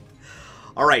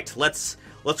 All right. Let's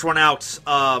run out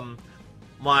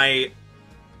my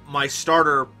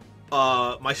starter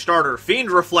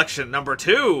Fiend Reflection number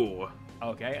 2.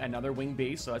 Okay, another Winged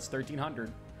Beast, so that's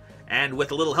 1300. And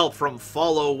with a little help from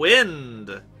Follow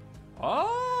Wind.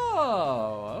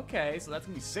 Oh, okay, so that's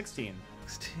gonna be 16.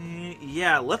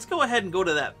 Yeah, let's go ahead and go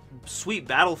to that sweet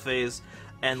battle phase,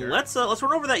 and sure. let's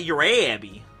run over that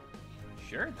Urabi.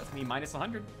 Sure, that's gonna be minus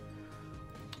 100.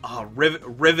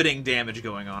 Riveting damage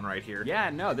going on right here. Yeah,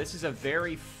 no, this is a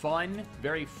very fun,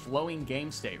 very flowing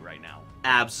game state right now.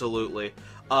 Absolutely.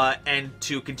 And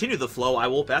to continue the flow, I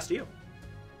will pass to you.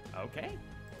 Okay.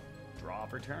 Draw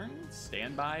for turn.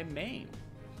 Stand by main.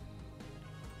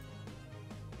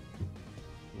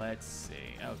 Let's see.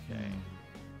 Okay.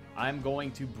 I'm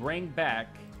going to bring back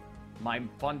my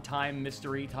One-Time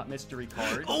mystery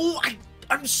card. Oh,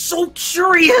 I'm so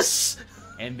curious!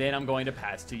 And then I'm going to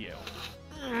pass to you.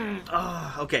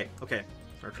 Okay. It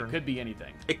could be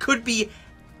anything. It could be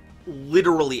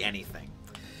literally anything.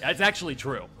 That's actually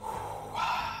true.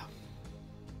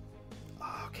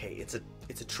 Okay, it's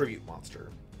a tribute monster.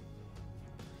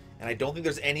 And I don't think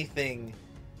there's anything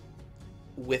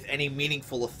with any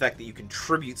meaningful effect that you can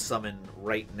tribute summon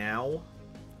right now.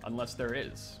 Unless there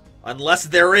is. Unless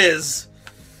there is.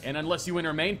 And unless you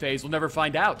enter main phase, we'll never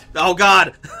find out. Oh,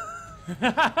 God.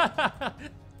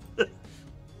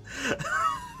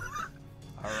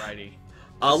 Alrighty.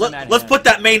 Let's put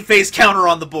that main phase counter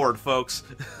on the board, folks.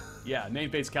 Yeah, main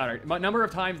phase counter. Number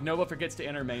of times Nova forgets to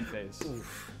enter main phase.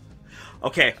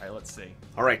 Okay. Alright, let's see.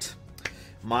 Alright.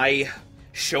 My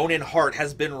Shonen Heart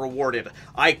has been rewarded.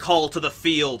 I call to the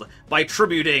field by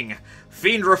tributing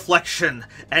Fiend Reflection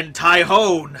and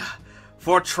Tyhone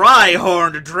for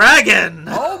Tri-Horned Dragon!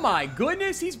 Oh my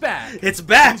goodness, he's back! It's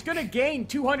back! He's gonna gain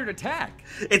 200 attack!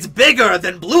 It's bigger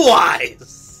than Blue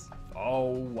Eyes!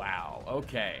 Oh, wow.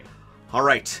 Okay.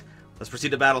 Alright, let's proceed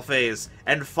to battle phase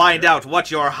and find out what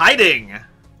you're hiding!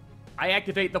 I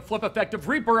activate the flip effect of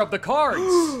Reaper of the cards!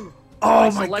 Oh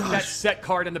I my select that gosh! set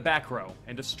card in the back row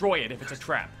and destroy it if it's a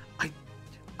trap.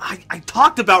 I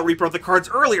talked about Reaper of the Cards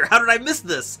earlier. How did I miss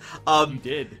this? You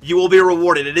did. You will be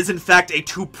rewarded. It is, in fact, a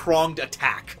two-pronged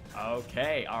attack.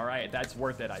 Okay, alright. That's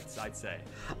worth it, I'd say.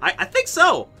 I think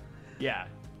so. Yeah,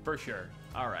 for sure.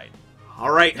 Alright.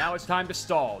 Alright. Now it's time to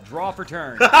stall. Draw for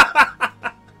turn.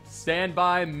 Stand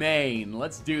by main.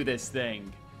 Let's do this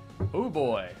thing. Oh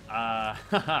boy. I'm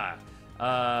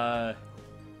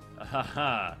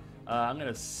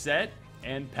gonna set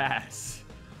and pass.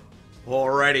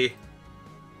 Alrighty.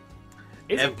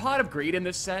 Isn't Pot of Greed in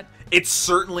this set? It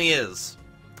certainly is.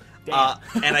 Damn.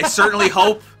 And I certainly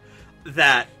hope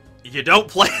that you don't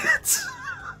play it.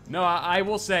 No, I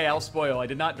will say, I'll spoil. I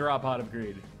did not draw Pot of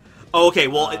Greed. Oh, okay,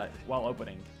 well... while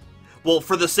opening. Well,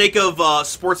 for the sake of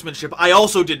sportsmanship, I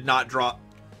also did not draw...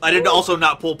 I did also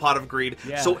not pull Pot of Greed.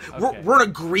 Yeah, so okay. we're in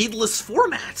a greedless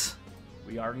format.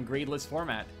 We are in greedless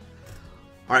format.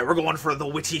 Alright, we're going for the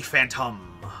Witty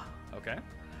Phantom. Okay.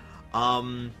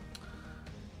 Um...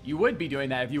 You would be doing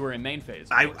that if you were in main phase.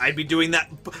 I'd be doing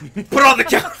that. Put on the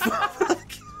counter.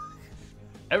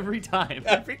 Every time.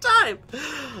 Every time.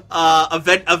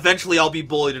 Eventually, I'll be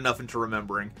bullied enough into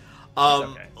remembering.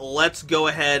 Okay. Let's go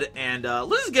ahead and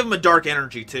let's just give him a dark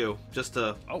energy too, just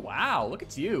to. Oh wow! Look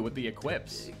at you with the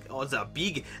equips. Oh, it's the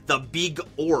big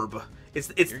orb.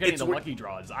 It's You're getting the lucky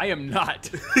draws. I am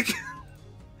not.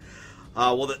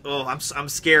 I'm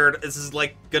scared. This is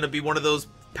like gonna be one of those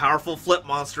powerful flip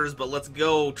monsters, but let's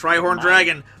go. Tri-Horn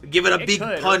Dragon. Give it a big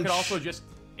punch.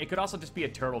 It could also just be a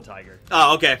turtle tiger.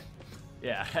 Oh, okay.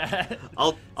 Yeah.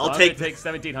 I'll So take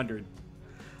 1700.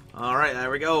 All right, there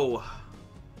we go.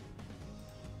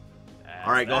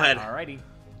 All right, go ahead. Alrighty.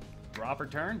 Draw for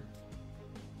turn.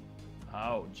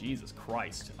 Oh, Jesus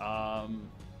Christ.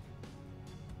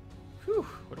 Whew,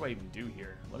 what do I even do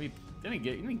here? Let me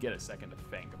get a second to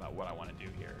think about what I want to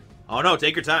do here. Oh no,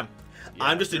 take your time. Yeah,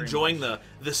 I'm just very enjoying much.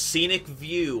 the scenic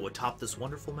view atop this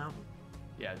wonderful mountain.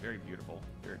 Yeah, very beautiful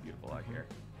out here.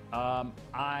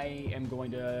 I am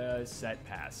going to set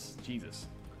pass. Jesus,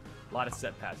 a lot of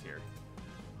set pass here.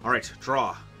 All right,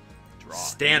 draw. Draw.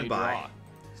 Stand by. Draw.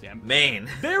 Stand. Main.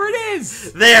 There it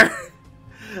is. There.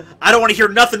 I don't want to hear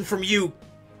nothing from you.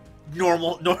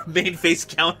 Normal main face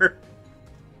counter.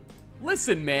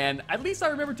 Listen, man. At least I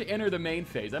remember to enter the main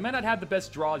phase. I might not have the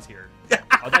best draws here.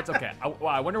 Oh, that's okay. Wow,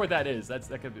 I wonder what that is. That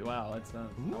could be. Wow, that's. I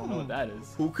don't know what that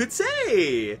is. Who could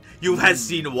say? You have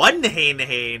seen one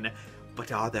Hane,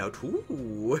 but are there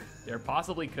two? There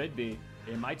possibly could be.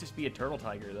 It might just be a turtle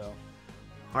tiger, though.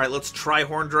 All right, let's try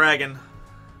Horn Dragon.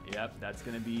 Yep, that's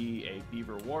gonna be a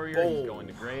beaver warrior. Oh. He's going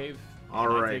to grave. All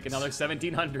And I right. take another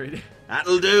 1700.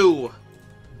 That'll do.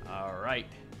 All right.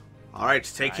 All right,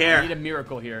 take I care. need a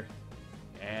miracle here,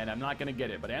 and I'm not gonna get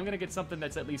it, but I am gonna get something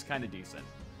that's at least kind of decent.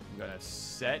 I'm gonna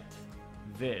set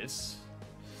this,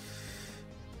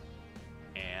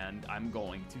 and I'm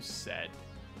going to set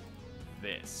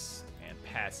this and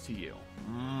pass to you.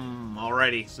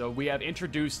 Alrighty. So we have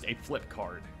introduced a flip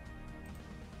card.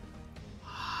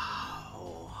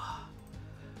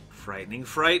 Frightening,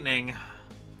 frightening.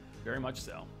 Very much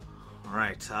so. All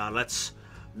right, let's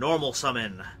normal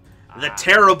summon the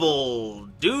terrible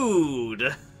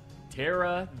dude.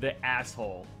 Terra the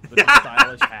asshole with the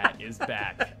stylish hat is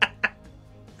back.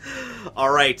 All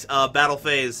right, battle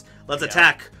phase. Let's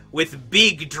attack with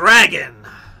Big Dragon.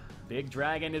 Big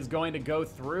Dragon is going to go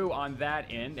through on that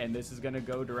end, and this is going to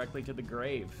go directly to the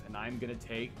grave. And I'm going to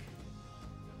take...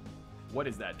 What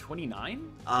is that,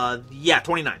 29? Yeah,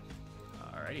 29.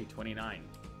 Alrighty, 29.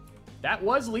 That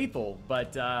was lethal,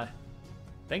 but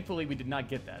thankfully we did not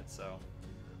get that, so...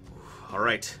 All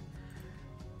right.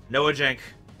 Noajenk,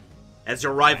 as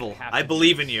your rival, I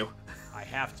believe in you. I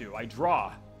have to. I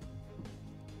draw.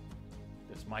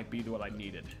 This might be what I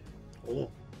needed. Oh.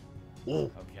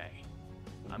 Okay.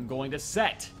 I'm going to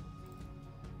set.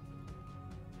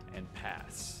 And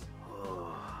pass.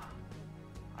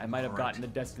 I might have gotten the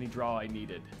destiny draw I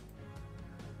needed.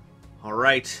 All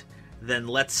right, then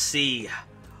let's see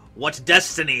what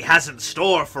destiny has in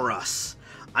store for us.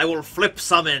 I will flip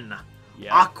summon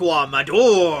Aqua Mador.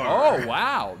 Oh,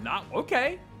 wow.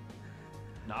 Okay.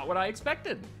 Not what I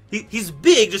expected. He's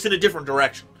big, just in a different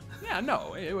direction. Yeah,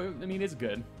 no. I mean, it's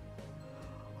good.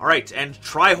 Alright, and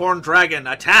Tri-Horn Dragon,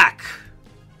 attack!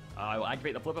 I will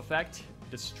activate the flip effect,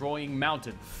 destroying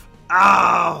mounted.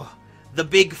 Oh, the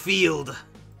big field.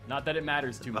 Not that it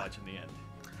matters too much in the end.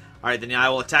 Alright, then I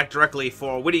will attack directly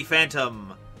for Witty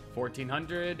Phantom.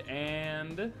 1400,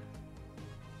 and...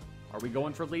 Are we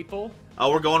going for lethal?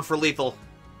 Oh, we're going for lethal.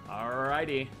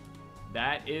 Alrighty.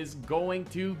 That is going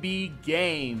to be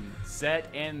game, set,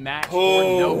 and match for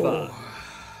Nova.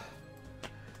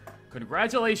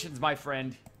 Congratulations, my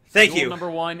friend. Thank Duel you. number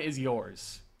 1 is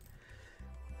yours.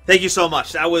 Thank you so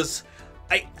much. That was...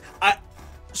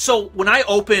 So, when I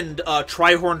opened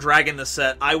Tri-Horn Dragon this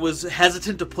set, I was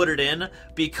hesitant to put it in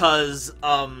because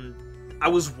I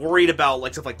was worried about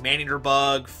like stuff like Maneater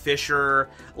Bug, Fisher,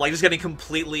 like just getting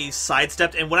completely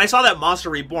sidestepped. And when I saw that Monster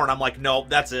Reborn, I'm like, no,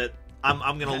 that's it.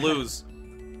 I'm gonna lose.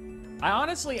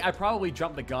 I probably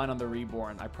jumped the gun on the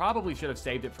Reborn. I probably should have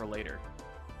saved it for later.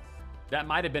 That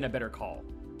might have been a better call.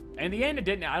 In the end, it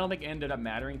didn't. I don't think it ended up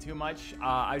mattering too much.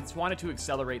 I just wanted to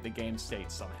accelerate the game state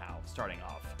somehow, starting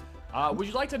off. Would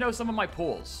you like to know some of my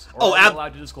pools? Or are you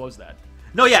allowed to disclose that?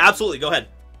 No, yeah, absolutely. Go ahead.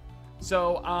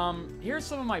 So, here's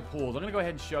some of my pools. I'm going to go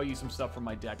ahead and show you some stuff from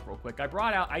my deck real quick.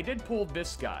 I did pull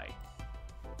this guy.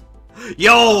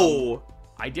 Yo!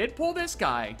 I did pull this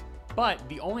guy, but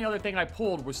the only other thing I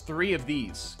pulled was 3 of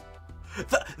these.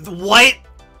 The what?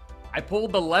 I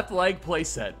pulled the left leg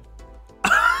playset.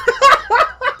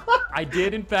 I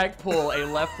did, in fact, pull a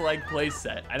left leg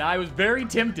playset, and I was very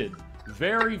tempted.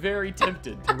 Very, very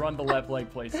tempted to run the left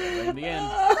leg playset. But in the end,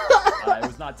 it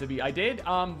was not to be. I did.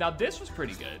 Now this was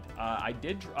pretty good. I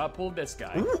did pull this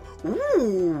guy.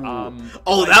 Ooh.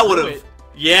 Oh, that would have.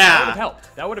 Yeah. That would have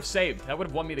helped. That would have saved. That would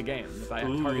have won me the game if I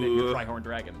had targeted your Tri-Horn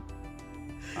Dragon.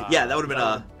 Yeah, that would have been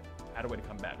a. Had a way to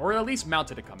come back, or at least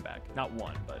mounted a comeback. Not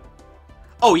one, but.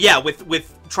 Oh yeah,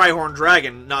 with Tri-Horn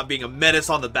Dragon not being a menace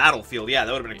on the battlefield, yeah,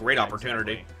 that would have been a great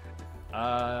opportunity.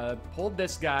 Exactly. Pulled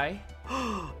this guy.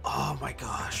 Oh my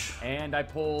gosh. And I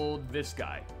pulled this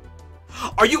guy.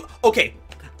 Are you okay?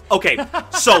 Okay.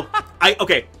 So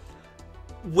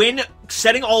when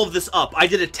setting all of this up, I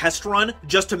did a test run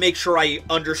just to make sure I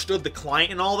understood the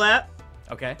client and all that.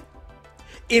 Okay.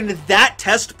 In that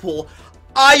test pull,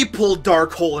 I pulled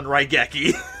Dark Hole and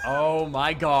Raigeki. Oh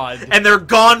my god. And they're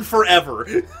gone forever.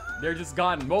 They're just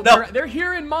gone. Well, no. they're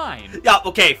here in mine. Yeah,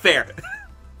 okay, fair.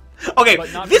 Okay,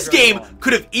 this game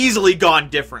could have easily gone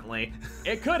differently.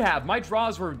 It could have. My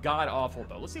draws were god-awful,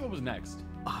 though. Let's see what was next.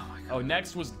 Oh, my God. Oh,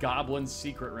 next was Goblin's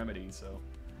Secret Remedy, so...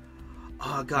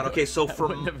 Oh, God, okay, so for...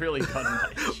 wouldn't have really done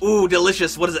much. Ooh,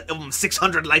 delicious. What is it?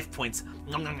 600 life points.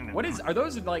 What is... Are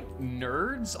those, like,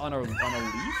 nerds on a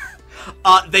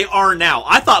leaf? They are now.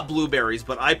 I thought blueberries,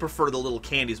 but I prefer the little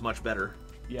candies much better.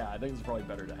 Yeah, I think it's probably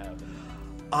better to have them.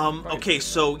 Okay,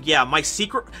 so, yeah, my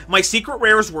secret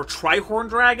rares were Tri-Horn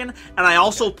Dragon, and I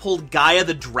also pulled Gaia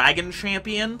the Dragon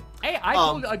Champion. Hey, I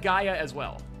pulled a Gaia as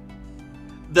well.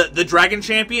 The Dragon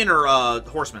Champion or,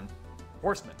 Horseman?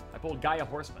 Horseman. I pulled Gaia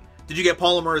Horseman. Did you get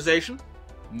polymerization?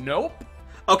 Nope.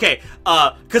 Okay,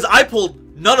 because I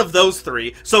pulled none of those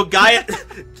 3, so Gaia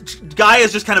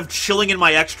is just kind of chilling in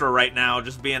my extra right now,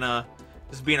 just being a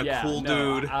cool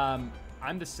dude. I'm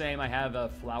the same. I have a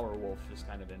Flower Wolf just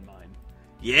kind of in mind.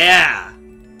 Yeah.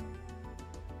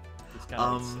 Just kind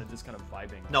of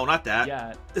vibing. No, not that.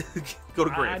 Yeah. Go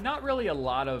to grave. Not really a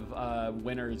lot of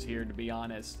winners here, to be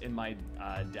honest, in my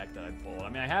deck that I pulled. I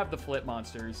mean, I have the flip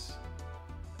monsters,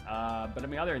 but I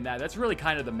mean, other than that, that's really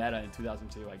kind of the meta in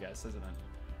 2002, I guess, isn't it?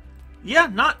 Yeah,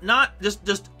 not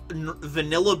just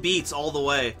vanilla beats all the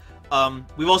way.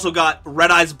 We've also got Red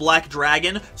Eyes Black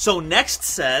Dragon. So next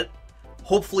set,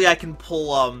 hopefully I can pull,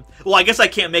 well, I guess I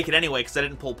can't make it anyway because I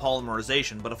didn't pull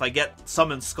polymerization, but if I get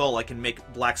Summon Skull, I can make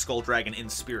Black Skull Dragon in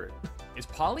spirit. Is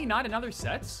Poly not in other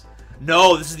sets?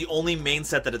 No, this is the only main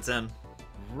set that it's in.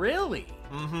 Really?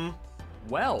 Mm-hmm.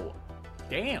 Well,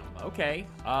 damn, okay.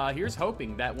 Here's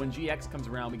hoping that when GX comes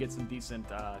around, we get some decent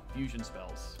fusion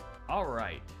spells. All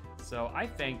right, so I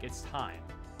think it's time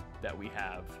that we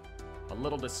have a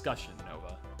little discussion,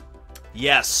 Nova.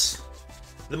 Yes.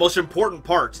 The most important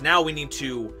part. Now we need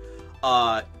to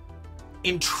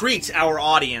entreat our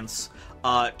audience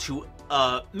to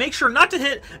make sure not to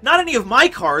hit any of my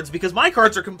cards, because my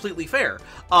cards are completely fair.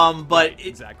 But right,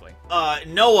 exactly.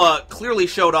 Noah clearly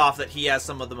showed off that he has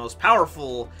some of the most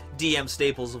powerful DM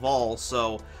staples of all.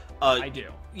 So I do.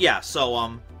 Yeah.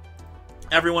 So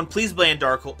everyone, please ban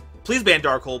Darkhold. Please ban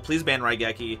Darkhold. Please ban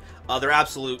Raigeki. They're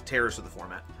absolute terrors of the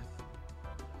format.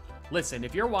 Listen,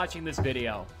 if you're watching this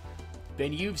video,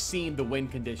 then you've seen the win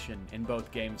condition in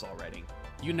both games already.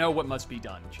 You know what must be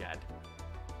done, Chad.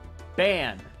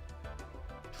 Ban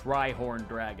Tri-Horn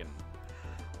Dragon.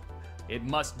 It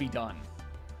must be done.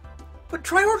 But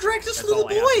Tryhard Dragon's just a That's little all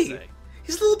I have to boy. say.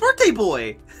 He's a little birthday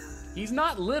boy. He's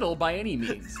not little by any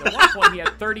means. At one point, he had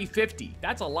 30-50.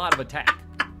 That's a lot of attack.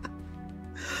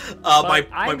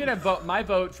 I'm gonna vote. My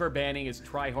vote for banning is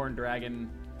Tryhorn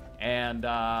Dragon, and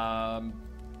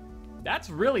that's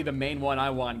really the main one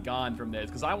I want gone from this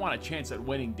because I want a chance at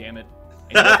winning. Damn it!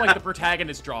 And you look like the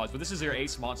protagonist draws, but this is your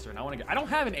ace monster, and I don't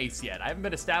have an ace yet. I haven't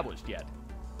been established yet.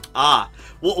 Well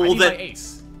I need then. my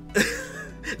ace.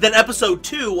 Then episode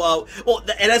 2,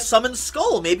 it has Summon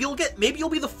Skull. Maybe you'll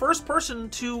be the first person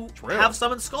to have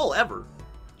Summon Skull ever.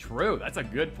 True, that's a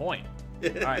good point. All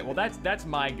right, well that's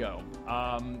my go.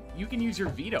 You can use your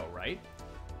veto, right?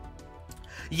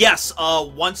 Yes.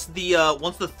 Once the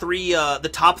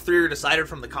top 3 are decided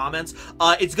from the comments,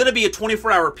 it's going to be a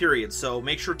 24-hour period. So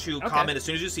make sure to comment as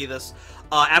soon as you see this.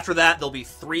 After that, there'll be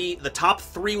 3. The top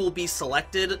 3 will be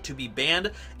selected to be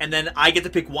banned, and then I get to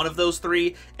pick one of those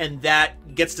 3, and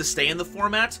that gets to stay in the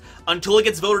format until it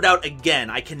gets voted out again.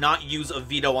 I cannot use a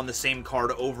veto on the same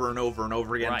card over and over and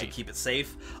over again to keep it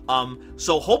safe.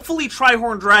 So hopefully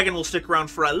Tryhorn Dragon will stick around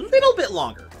for a little bit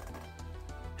longer.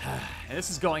 And this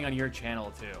is going on your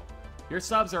channel too. Your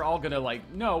subs are all gonna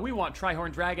no, we want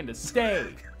Tryhorn Dragon to stay.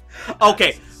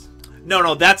 Okay.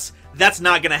 No, that's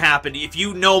not gonna happen. If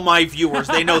you know my viewers,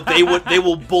 they know they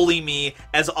will bully me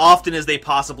as often as they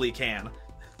possibly can.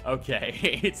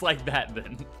 Okay, it's like that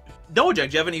then. Noajenk,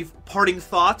 do you have any parting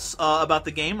thoughts about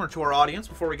the game or to our audience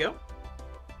before we go?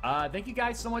 Thank you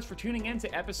guys so much for tuning in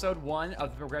to episode 1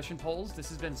 of the progression polls. This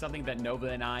has been something that Nova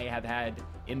and I have had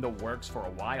in the works for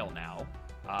a while now.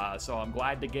 So I'm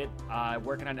glad to get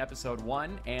working on episode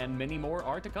 1, and many more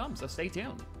are to come, so stay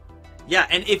tuned. Yeah,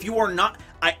 and if you are not,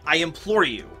 I implore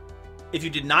you, if you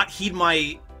did not heed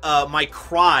my my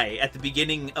cry at the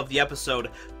beginning of the episode,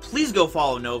 please go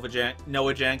follow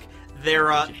Noajenk. They're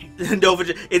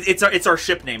Novajenk. It's our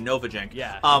ship name, Novajenk.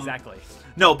 Yeah, exactly.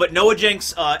 No, but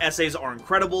Noajenk's essays are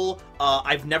incredible.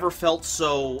 I've never felt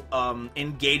so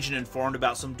engaged and informed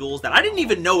about some duels that I didn't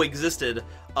even know existed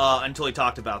until he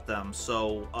talked about them.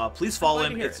 So please follow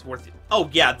him. It's worth it. Oh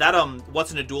yeah, that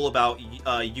what's in a duel about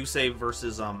Yusei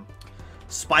versus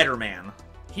Spider-Man.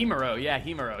 Himuro, yeah,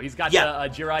 Himuro. He's got the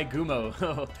Jirai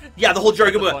Gumo. Yeah, the whole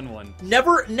Jirai Gumo. Fun one.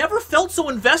 Never felt so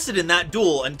invested in that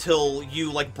duel until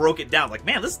you broke it down. Like,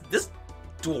 man, this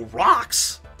duel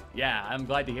rocks. Yeah, I'm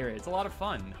glad to hear it. It's a lot of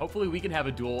fun. Hopefully we can have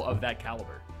a duel of that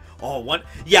caliber. Oh, what?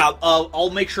 Yeah, I'll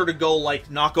make sure to go,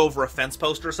 knock over a fence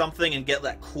post or something and get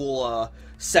that cool,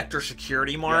 sector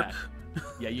security mark.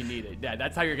 Yeah, you need it. Yeah,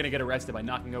 that's how you're gonna get arrested, by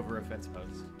knocking over a fence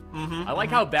post. I like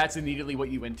how that's immediately what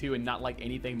you went to and not,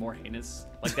 anything more heinous.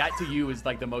 That to you is,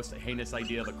 the most heinous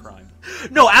idea of a crime.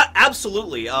 No,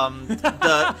 absolutely. Our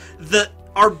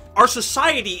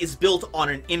society is built on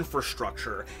an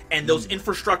infrastructure, and those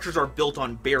infrastructures are built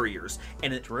on barriers.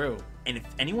 And True. And if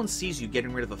anyone sees you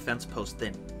getting rid of a fence post,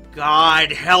 then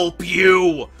God help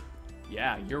you.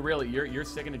 Yeah, you're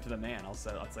sticking it to the man. I'll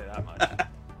say that much.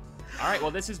 All right,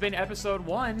 well, this has been episode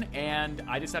 1, and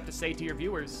I just have to say to your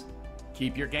viewers,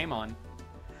 keep your game on.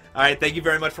 All right, thank you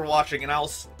very much for watching, and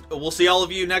we'll see all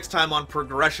of you next time on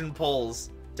Progression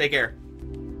Polls. Take care.